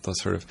 they'll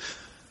sort of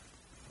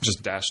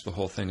just dash the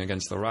whole thing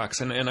against the rocks.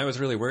 And I was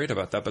really worried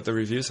about that, but the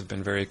reviews have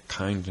been very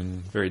kind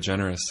and very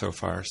generous so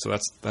far, so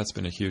that's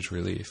been a huge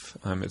relief.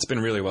 It's been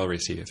really well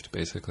received,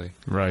 basically.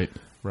 Right.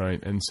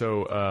 And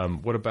so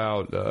what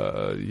about,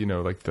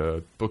 like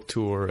the book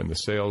tour and the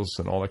sales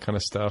and all that kind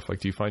of stuff? Like,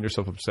 do you find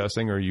yourself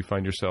obsessing, or you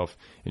find yourself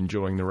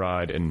enjoying the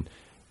ride and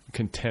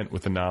content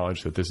with the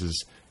knowledge that this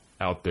is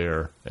out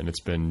there and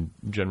it's been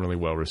generally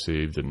well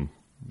received and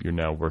you're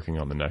now working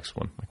on the next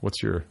one? Like,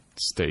 what's your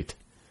state?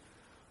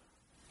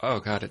 Oh,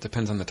 God, it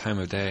depends on the time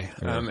of day.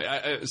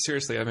 Yeah.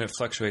 Seriously, it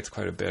fluctuates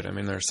quite a bit.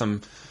 There are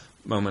some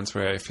moments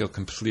where I feel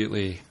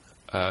completely,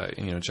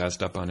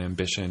 jazzed up on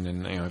ambition,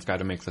 and, I've got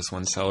to make this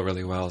one sell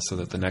really well so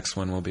that the next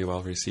one will be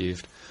well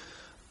received.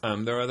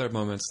 There are other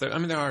moments.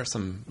 There are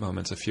some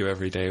moments, a few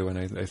every day, when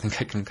I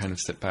think I can kind of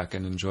sit back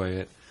and enjoy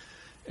it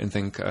and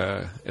think,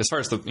 as far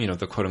as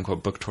the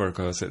quote-unquote book tour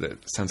goes, it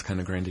sounds kind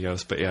of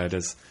grandiose, but yeah, it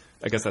is.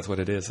 I guess that's what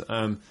it is.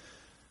 I'm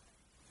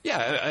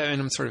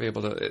sort of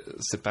able to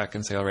sit back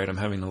and say, all right, I'm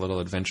having a little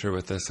adventure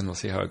with this, and we'll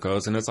see how it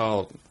goes. And it's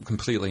all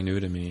completely new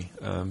to me.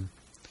 And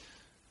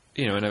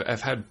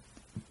I've had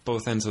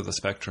both ends of the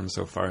spectrum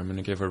so far. I'm going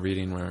to give a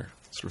reading where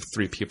sort of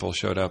 3 people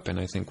showed up, and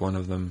I think one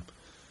of them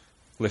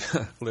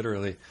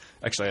literally,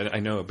 actually, I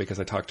know because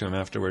I talked to him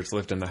afterwards,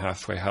 lived in the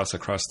halfway house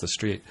across the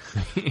street.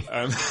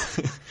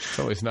 It's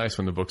always nice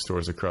when the bookstore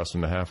is across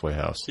from the halfway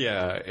house.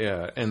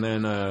 Yeah. And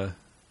then...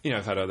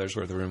 I've had others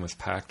where the room was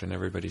packed and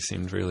everybody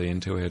seemed really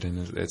into it,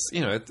 and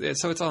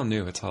so it's all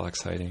new, it's all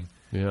exciting.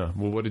 Yeah.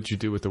 Well, what did you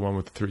do with the one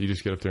with the 3? You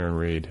just get up there and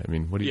read.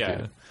 What do you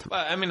do?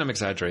 Well, I'm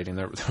exaggerating.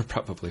 There were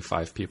probably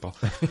 5 people.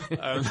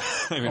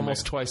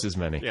 Almost twice as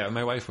many. Yeah,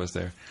 my wife was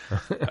there,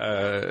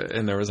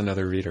 and there was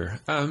another reader.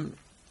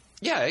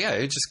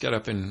 I just get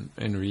up and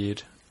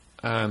read.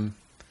 I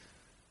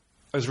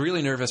was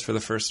really nervous for the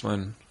first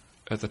one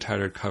at the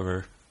tattered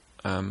cover.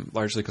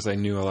 Largely because I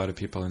knew a lot of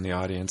people in the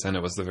audience, and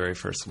it was the very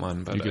first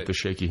one. But you get the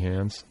shaky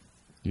hands?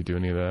 You do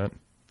any of that?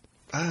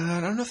 I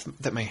don't know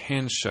that my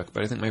hands shook,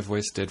 but I think my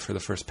voice did for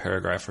the first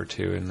paragraph or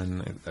 2, and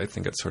then I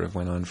think it sort of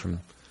went on from...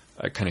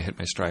 I kind of hit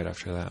my stride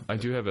after that. I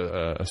do have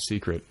a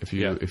secret. If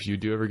you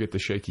do ever get the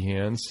shaky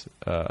hands,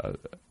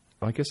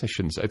 I guess I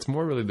shouldn't say. It's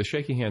more really... The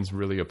shaky hands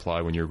really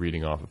apply when you're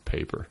reading off of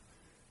paper,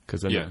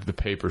 because then the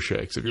paper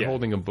shakes. If you're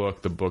holding a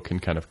book, the book can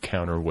kind of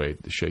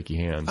counterweight the shaky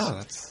hands. Oh,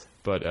 that's...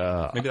 But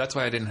maybe that's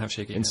why I didn't have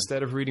shaky hands.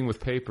 Instead of reading with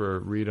paper,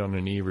 read on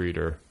an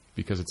e-reader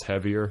because it's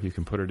heavier. You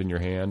can put it in your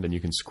hand and you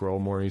can scroll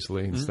more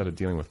easily instead of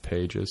dealing with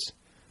pages.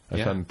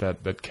 I found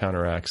that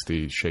counteracts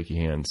the shaky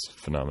hands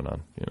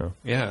phenomenon,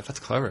 Yeah, that's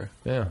clever.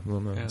 Yeah,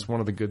 well, no, it's one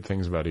of the good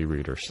things about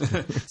e-readers.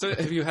 So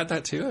have you had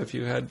that too? Have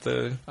you had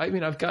the...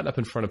 I've gotten up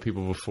in front of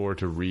people before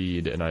to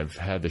read, and I've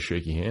had the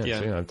shaky hands.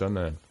 Yeah, I've done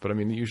that. But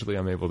usually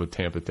I'm able to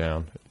tamp it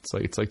down.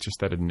 It's like just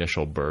that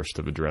initial burst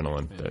of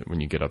adrenaline that when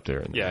you get up there.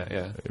 And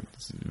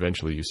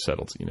eventually you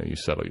settle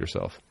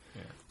yourself.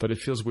 Yeah. But it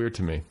feels weird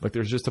to me. Like,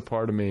 there's just a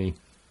part of me...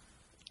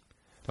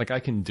 Like, I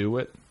can do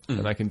it,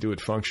 and I can do it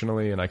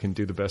functionally, and I can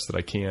do the best that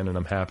I can, and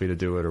I'm happy to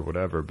do it or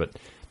whatever, but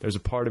there's a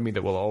part of me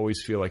that will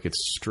always feel like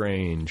it's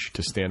strange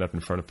to stand up in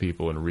front of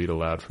people and read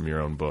aloud from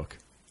your own book.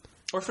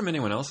 Or from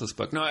anyone else's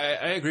book. No,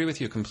 I agree with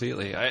you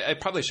completely. I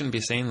probably shouldn't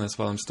be saying this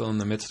while I'm still in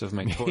the midst of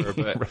my tour,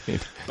 but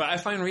but I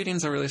find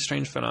reading's a really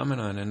strange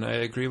phenomenon, and I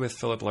agree with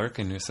Philip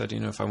Larkin, who said,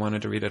 if I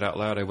wanted to read it out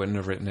loud, I wouldn't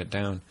have written it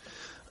down.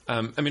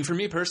 For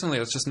me personally,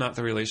 it's just not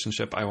the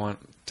relationship I want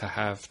to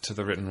have to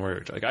the written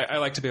word. Like, I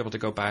like to be able to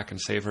go back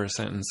and savor a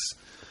sentence.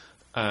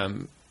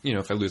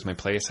 If I lose my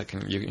place, I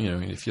can.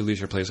 If you lose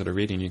your place at a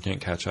reading, you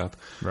can't catch up.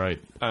 Right.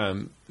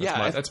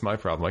 That's my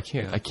problem.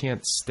 I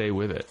can't stay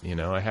with it.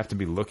 I have to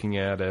be looking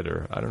at it,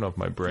 or I don't know if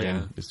my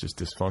brain is just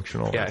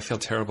dysfunctional. Yeah, I feel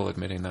terrible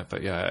admitting that,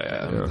 but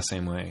I'm the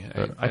same way.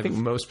 I think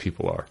most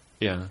people are.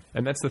 Yeah.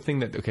 And that's the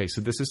thing that, okay,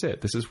 so this is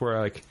it. This is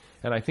where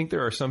and I think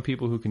there are some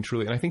people who can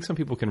truly, and I think some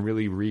people can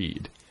really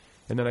read.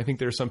 And then I think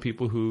there are some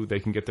people who they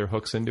can get their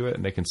hooks into it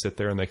and they can sit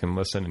there and they can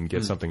listen and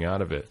get something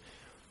out of it.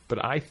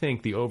 But I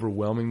think the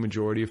overwhelming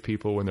majority of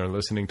people, when they're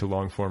listening to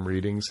long-form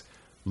readings,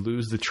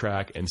 lose the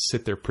track and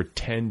sit there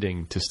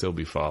pretending to still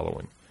be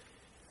following.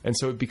 And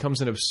so it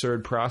becomes an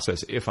absurd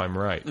process, if I'm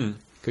right.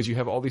 Because you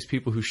have all these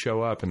people who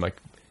show up and,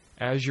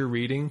 as you're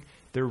reading,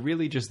 they're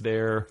really just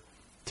there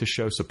to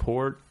show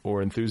support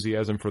or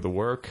enthusiasm for the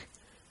work.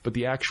 But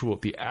the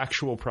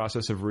actual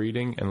process of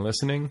reading and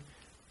listening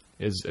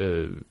is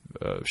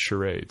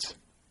charades.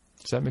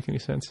 Does that make any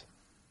sense?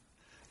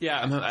 Yeah,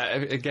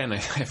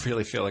 I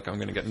really feel like I'm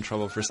going to get in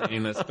trouble for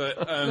saying this,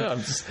 but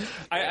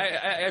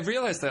I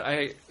realize that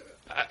I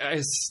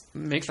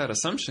make that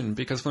assumption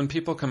because when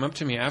people come up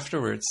to me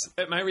afterwards,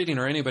 at my reading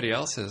or anybody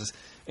else's,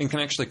 and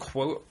can actually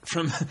quote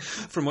from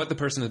what the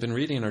person has been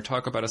reading or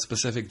talk about a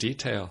specific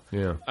detail,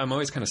 I'm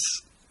always kind of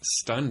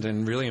stunned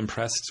and really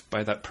impressed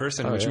by that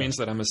person, which means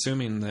that I'm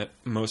assuming that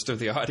most of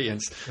the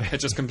audience had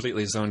just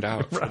completely zoned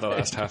out for the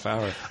last half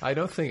hour. I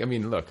don't think, I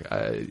mean, look,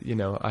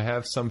 I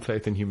have some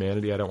faith in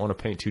humanity. I don't want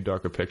to paint too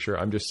dark a picture.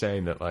 I'm just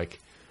saying that, like,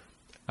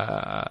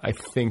 I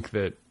think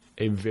that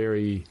a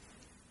very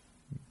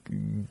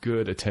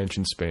good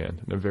attention span,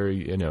 and a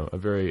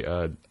very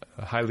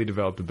highly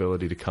developed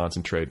ability to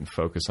concentrate and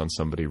focus on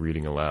somebody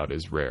reading aloud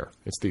is rare.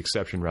 It's the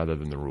exception rather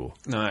than the rule.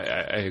 No,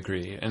 I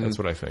agree. And that's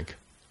what I think.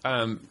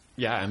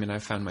 Yeah, I mean, I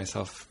found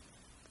myself,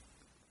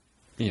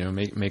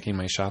 making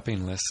my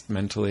shopping list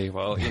mentally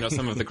while,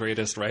 some of the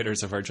greatest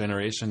writers of our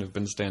generation have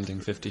been standing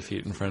 50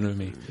 feet in front of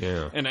me.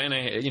 Yeah. And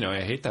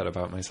I hate that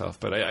about myself,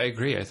 but I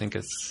agree. I think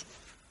it's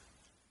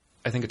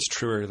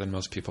truer than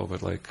most people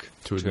would like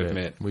to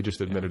admit. We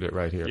just admitted it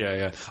right here.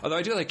 Yeah. Although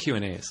I do like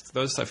Q&As.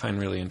 Those I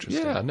find really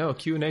interesting. Yeah, no,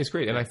 Q&A is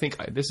great. And I think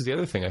this is the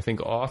other thing. I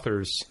think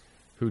authors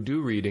who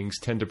do readings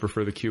tend to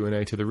prefer the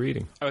Q&A to the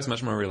reading. I was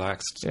much more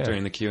relaxed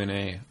during the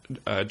Q&A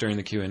at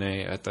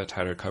the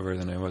tattered cover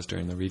than I was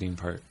during the reading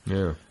part.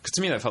 Yeah. Because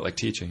to me that felt like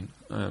teaching.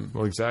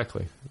 Well,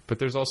 exactly. But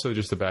there's also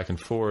just a back and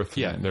forth.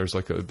 Yeah. And there's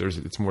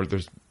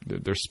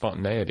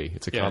spontaneity.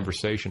 It's a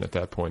conversation at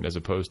that point, as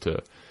opposed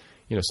to,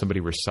 somebody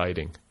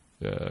reciting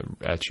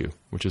at you,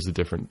 which is a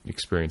different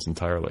experience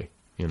entirely.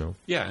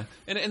 Yeah,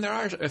 and there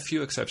are a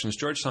few exceptions.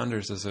 George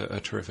Saunders is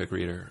a terrific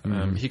reader.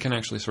 He can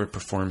actually sort of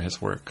perform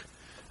his work.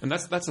 And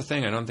that's the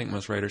thing. I don't think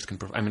most writers can.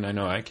 I mean, I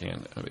know I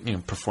can.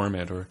 Perform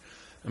it, or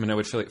I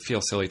would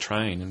feel silly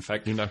trying. In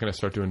fact, you're not going to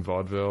start doing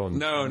vaudeville.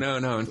 No.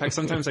 In fact,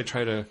 sometimes I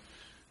try to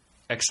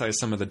excise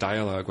some of the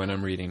dialogue when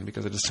I'm reading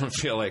because I just don't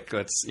feel like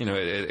that's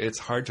it's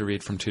hard to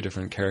read from two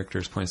different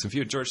characters' points of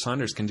view. George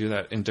Saunders can do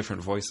that in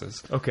different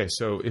voices. Okay,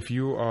 so if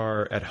you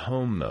are at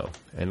home though,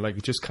 and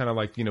like just kind of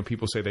like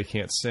people say they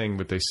can't sing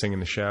but they sing in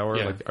the shower.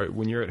 Yeah. Like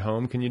when you're at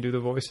home, can you do the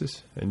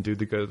voices and do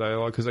the good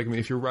dialogue? Because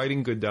if you're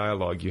writing good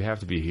dialogue, you have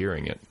to be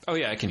hearing it. Oh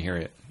yeah, I can hear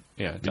it.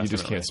 Yeah, definitely. You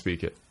just can't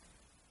speak it.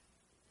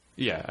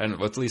 Yeah, and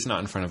at least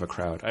not in front of a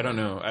crowd. I don't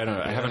know.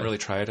 I haven't really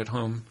tried at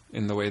home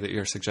in the way that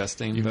you're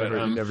suggesting. You've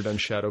never done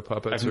shadow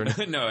puppets or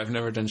anything? No, I've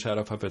never done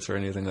shadow puppets or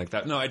anything like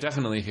that. No, I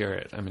definitely hear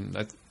it. I mean,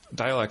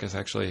 dialogue is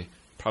actually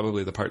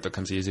probably the part that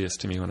comes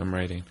easiest to me when I'm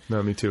writing.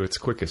 No, me too. It's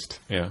quickest.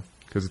 Yeah.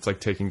 Because it's like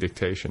taking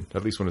dictation,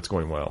 at least when it's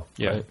going well.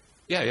 Yeah. Right?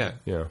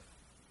 Yeah.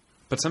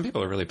 But some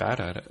people are really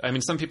bad at it. I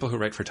mean, some people who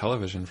write for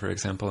television, for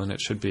example, and it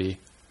should be,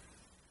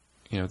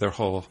 their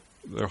whole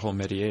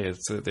métier,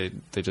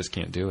 they just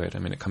can't do it. I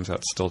mean, it comes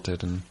out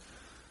stilted and...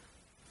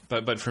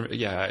 But for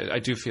I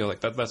do feel like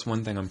that's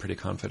one thing I'm pretty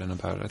confident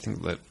about. I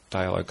think that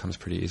dialogue comes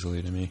pretty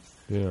easily to me.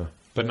 Yeah.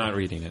 But not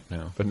reading it,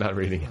 no. But not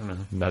reading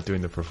it. Not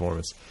doing the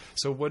performance.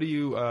 So what do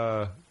you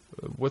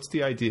what's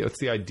the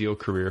ideal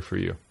career for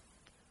you?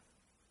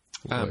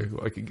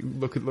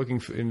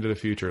 Looking into the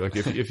future, like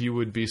if you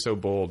would be so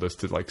bold as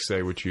to like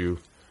say what you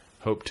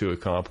hope to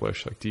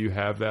accomplish, like do you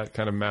have that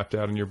kind of mapped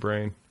out in your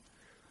brain?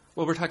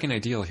 Well, we're talking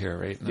ideal here,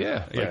 right?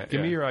 Yeah. Give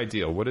me your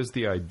ideal. What does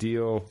the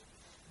ideal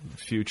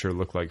future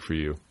look like for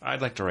you?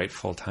 I'd like to write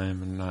full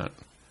time and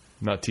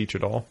not teach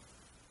at all.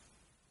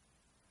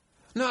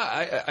 No,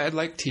 I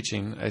like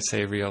teaching. I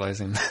say,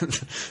 realizing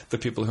that the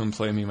people who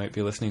employ me might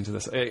be listening to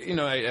this.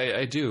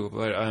 I do,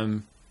 but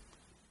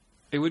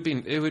it would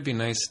be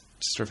nice to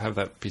sort of have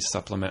that be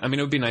supplement. I mean,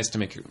 it would be nice to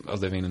make a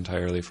living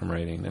entirely from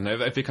writing, and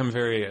I've become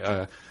very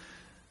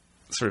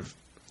sort of.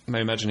 My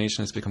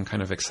imagination has become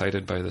kind of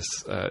excited by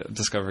this,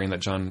 discovering that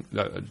John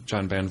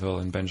Banville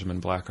and Benjamin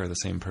Black are the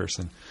same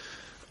person.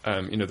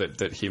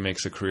 That he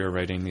makes a career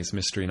writing these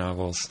mystery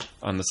novels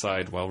on the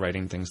side while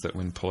writing things that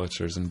win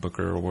Pulitzers and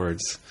Booker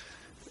Awards.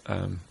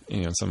 Some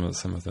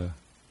of the...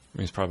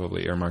 He's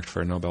probably earmarked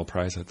for a Nobel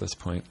Prize at this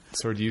point.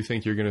 So do you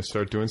think you're going to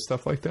start doing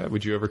stuff like that?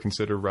 Would you ever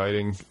consider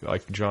writing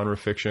like genre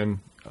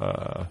fiction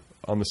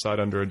on the side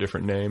under a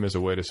different name as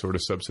a way to sort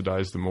of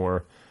subsidize the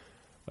more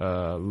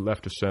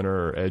left of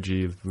center or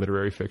edgy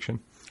literary fiction?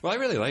 Well, I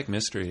really like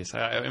mysteries.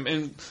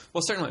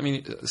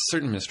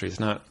 Certain mysteries,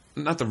 not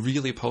the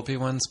really pulpy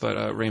ones,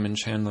 but Raymond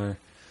Chandler,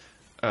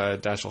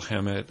 Dashiell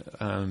Hammett,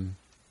 and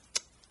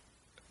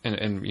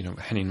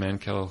Henning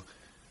Mankell.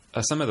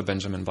 Some of the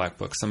Benjamin Black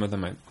books, some of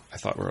them I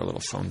thought were a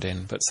little phoned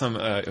in, but some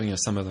of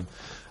them,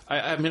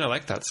 I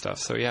like that stuff.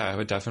 So yeah, I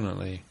would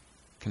definitely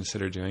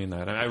consider doing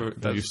that.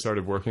 Have you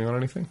started working on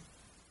anything?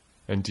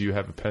 And do you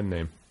have a pen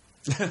name?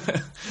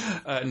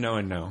 No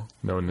and no.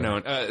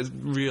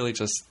 Really,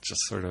 just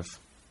sort of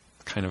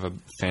kind of a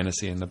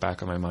fantasy in the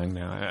back of my mind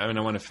now. I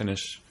want to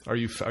finish. Are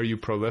you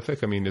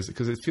prolific? I mean,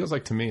 because it feels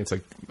like to me, it's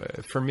like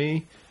for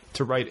me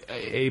to write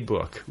a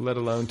book, let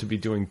alone to be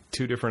doing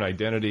two different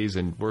identities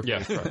and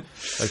working.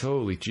 Like,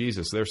 holy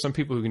Jesus! There are some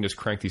people who can just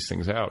crank these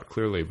things out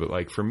clearly, but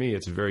like for me,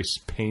 it's a very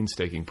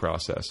painstaking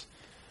process.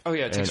 Oh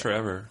yeah, it takes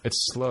forever.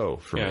 It's slow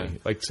for me.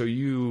 Like so,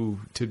 you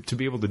to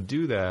be able to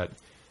do that,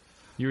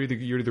 you're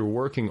either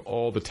working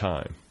all the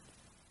time.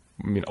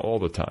 I mean, all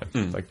the time,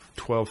 like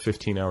 12,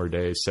 15-hour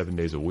days, 7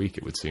 days a week,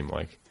 it would seem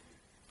like.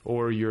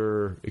 Or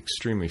you're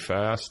extremely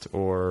fast,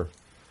 or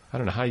I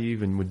don't know how you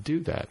even would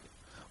do that.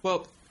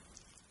 Well,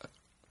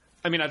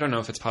 I mean, I don't know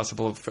if it's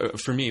possible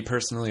for me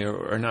personally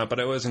or not, but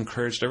I was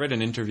encouraged. I read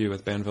an interview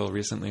with Banville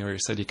recently where he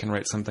said he can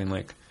write something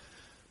like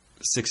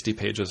 60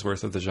 pages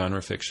worth of the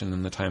genre fiction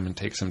in the time it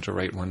takes him to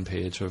write one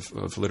page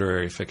of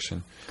literary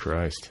fiction.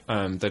 Christ.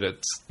 That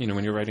it's,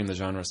 when you're writing the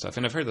genre stuff,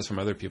 and I've heard this from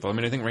other people. I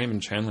mean, I think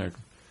Raymond Chandler,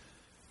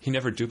 he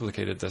never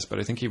duplicated this, but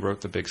I think he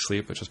wrote The Big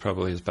Sleep, which was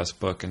probably his best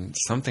book, in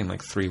something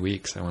like 3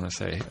 weeks, I want to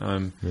say.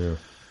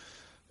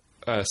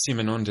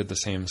 Simenon did the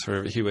same.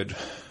 Sort of, he would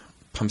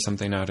pump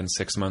something out in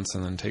 6 months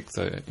and then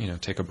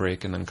take a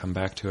break and then come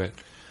back to it.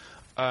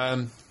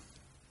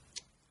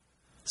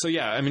 So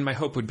yeah, I mean, my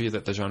hope would be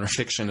that the genre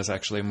fiction is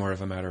actually more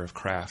of a matter of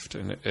craft,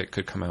 and it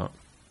could come out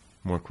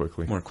more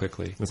quickly.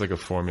 It's like a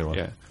formula.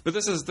 Yeah, but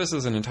this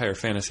is an entire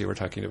fantasy we're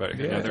talking about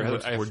here.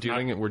 Yeah, we're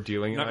dealing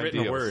in not ideals.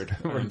 Written a word.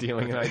 We're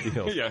dealing in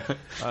ideals. Yeah.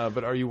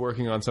 But are you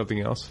working on something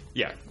else?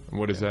 Yeah.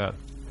 What is that?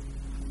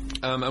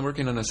 I'm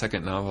working on a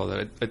second novel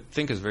that I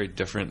think is very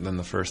different than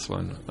the first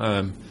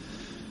one.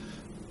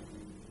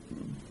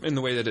 In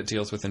the way that it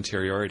deals with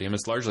interiority. I mean,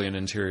 it's largely an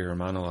interior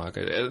monologue.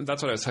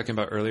 That's what I was talking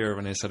about earlier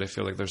when I said I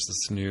feel like there's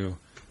this new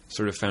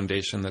sort of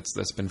foundation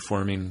that's been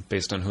forming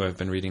based on who I've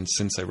been reading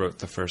since I wrote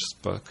the first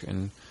book.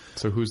 And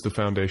so who's the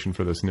foundation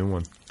for this new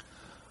one?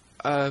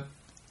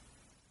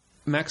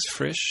 Max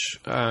Frisch,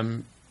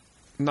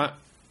 not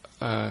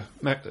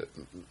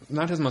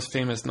his most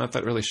famous, not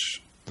the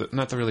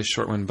really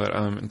short one, but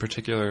in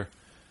particular,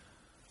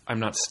 I'm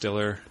Not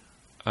Stiller,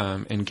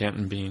 and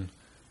Ganton Bean.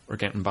 Or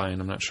Gantenbein,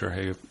 I'm not sure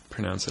how you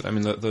pronounce it. I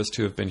mean, those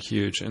two have been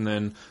huge. And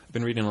then I've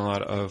been reading a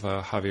lot of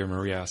Javier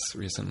Marias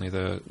recently,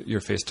 the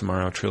Your Face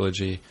Tomorrow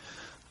trilogy.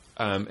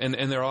 And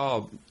they're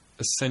all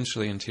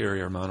essentially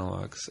interior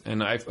monologues.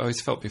 And I've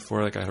always felt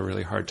before like I had a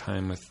really hard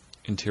time with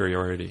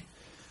interiority.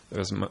 There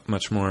was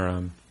much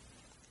more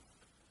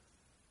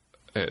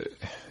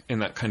in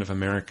that kind of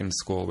American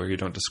school where you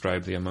don't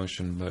describe the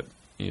emotion, but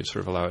you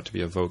sort of allow it to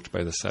be evoked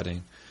by the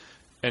setting.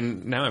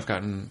 And now I've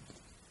gotten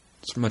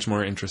much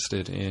more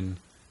interested in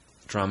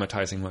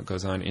dramatizing what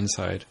goes on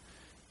inside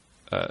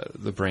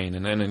the brain,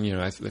 and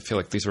I feel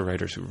like these are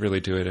writers who really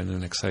do it in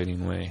an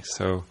exciting way.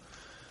 So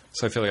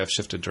I feel like I've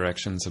shifted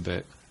directions a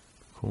bit.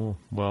 Cool.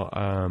 Well,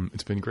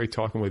 it's been great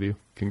talking with you.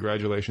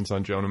 Congratulations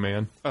on Jonah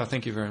Man. Oh,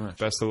 thank you very much.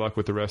 Best of luck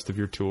with the rest of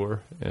your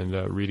tour and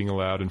reading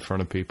aloud in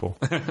front of people.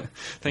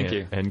 Thank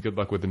you, and good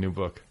luck with the new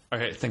book. All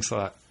right, thanks a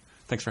lot.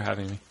 Thanks for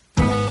having me.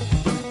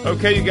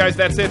 Okay, you guys,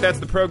 that's it. That's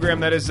the program.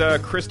 That is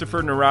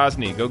Christopher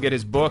Narozny. Go get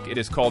his book. It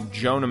is called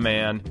Jonah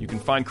Man. You can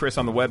find Chris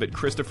on the web at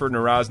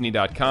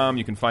ChristopherNarozny.com.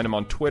 You can find him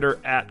on Twitter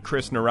at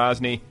Chris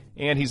Narozny,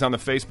 and he's on the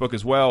Facebook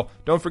as well.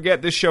 Don't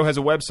forget, this show has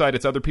a website.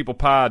 It's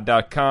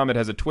otherpeoplepod.com. It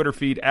has a Twitter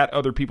feed at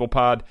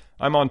otherpeoplepod.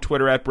 I'm on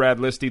Twitter at Brad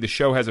Listy. The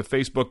show has a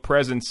Facebook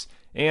presence,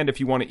 and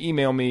if you want to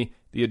email me,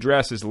 the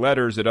address is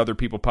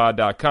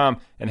letters@otherpeoplepod.com.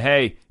 And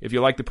hey, if you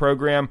like the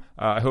program,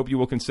 I hope you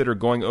will consider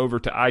going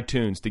over to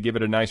iTunes to give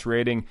it a nice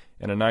rating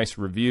and a nice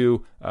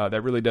review.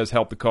 That really does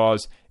help the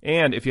cause.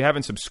 And if you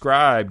haven't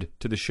subscribed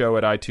to the show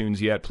at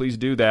iTunes yet, please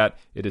do that.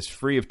 It is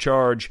free of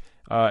charge.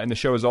 And the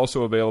show is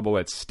also available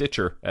at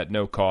Stitcher at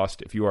no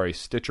cost if you are a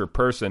Stitcher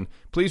person.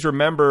 Please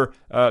remember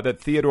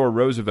that Theodore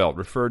Roosevelt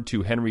referred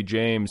to Henry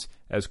James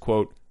as,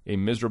 quote, a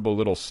miserable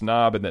little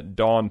snob, and that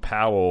Dawn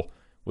Powell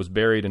was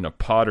buried in a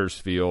potter's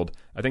field.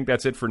 I think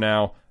that's it for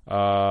now.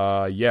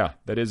 Yeah,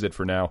 that is it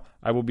for now.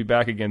 I will be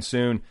back again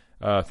soon.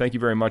 Thank you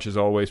very much, as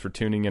always, for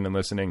tuning in and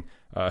listening.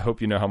 I hope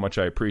you know how much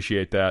I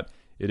appreciate that.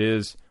 It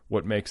is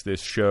what makes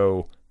this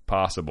show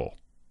possible.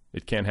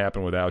 It can't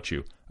happen without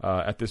you.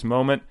 At this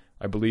moment,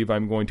 I believe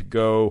I'm going to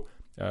go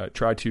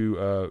try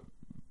to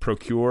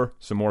procure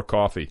some more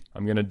coffee.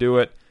 I'm going to do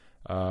it.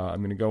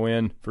 I'm going to go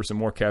in for some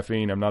more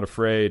caffeine. I'm not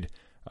afraid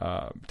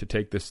to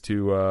take this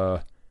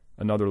to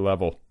another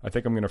level. I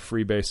think I'm going to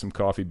freebase some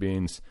coffee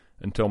beans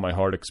until my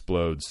heart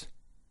explodes.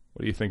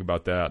 What do you think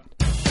about that?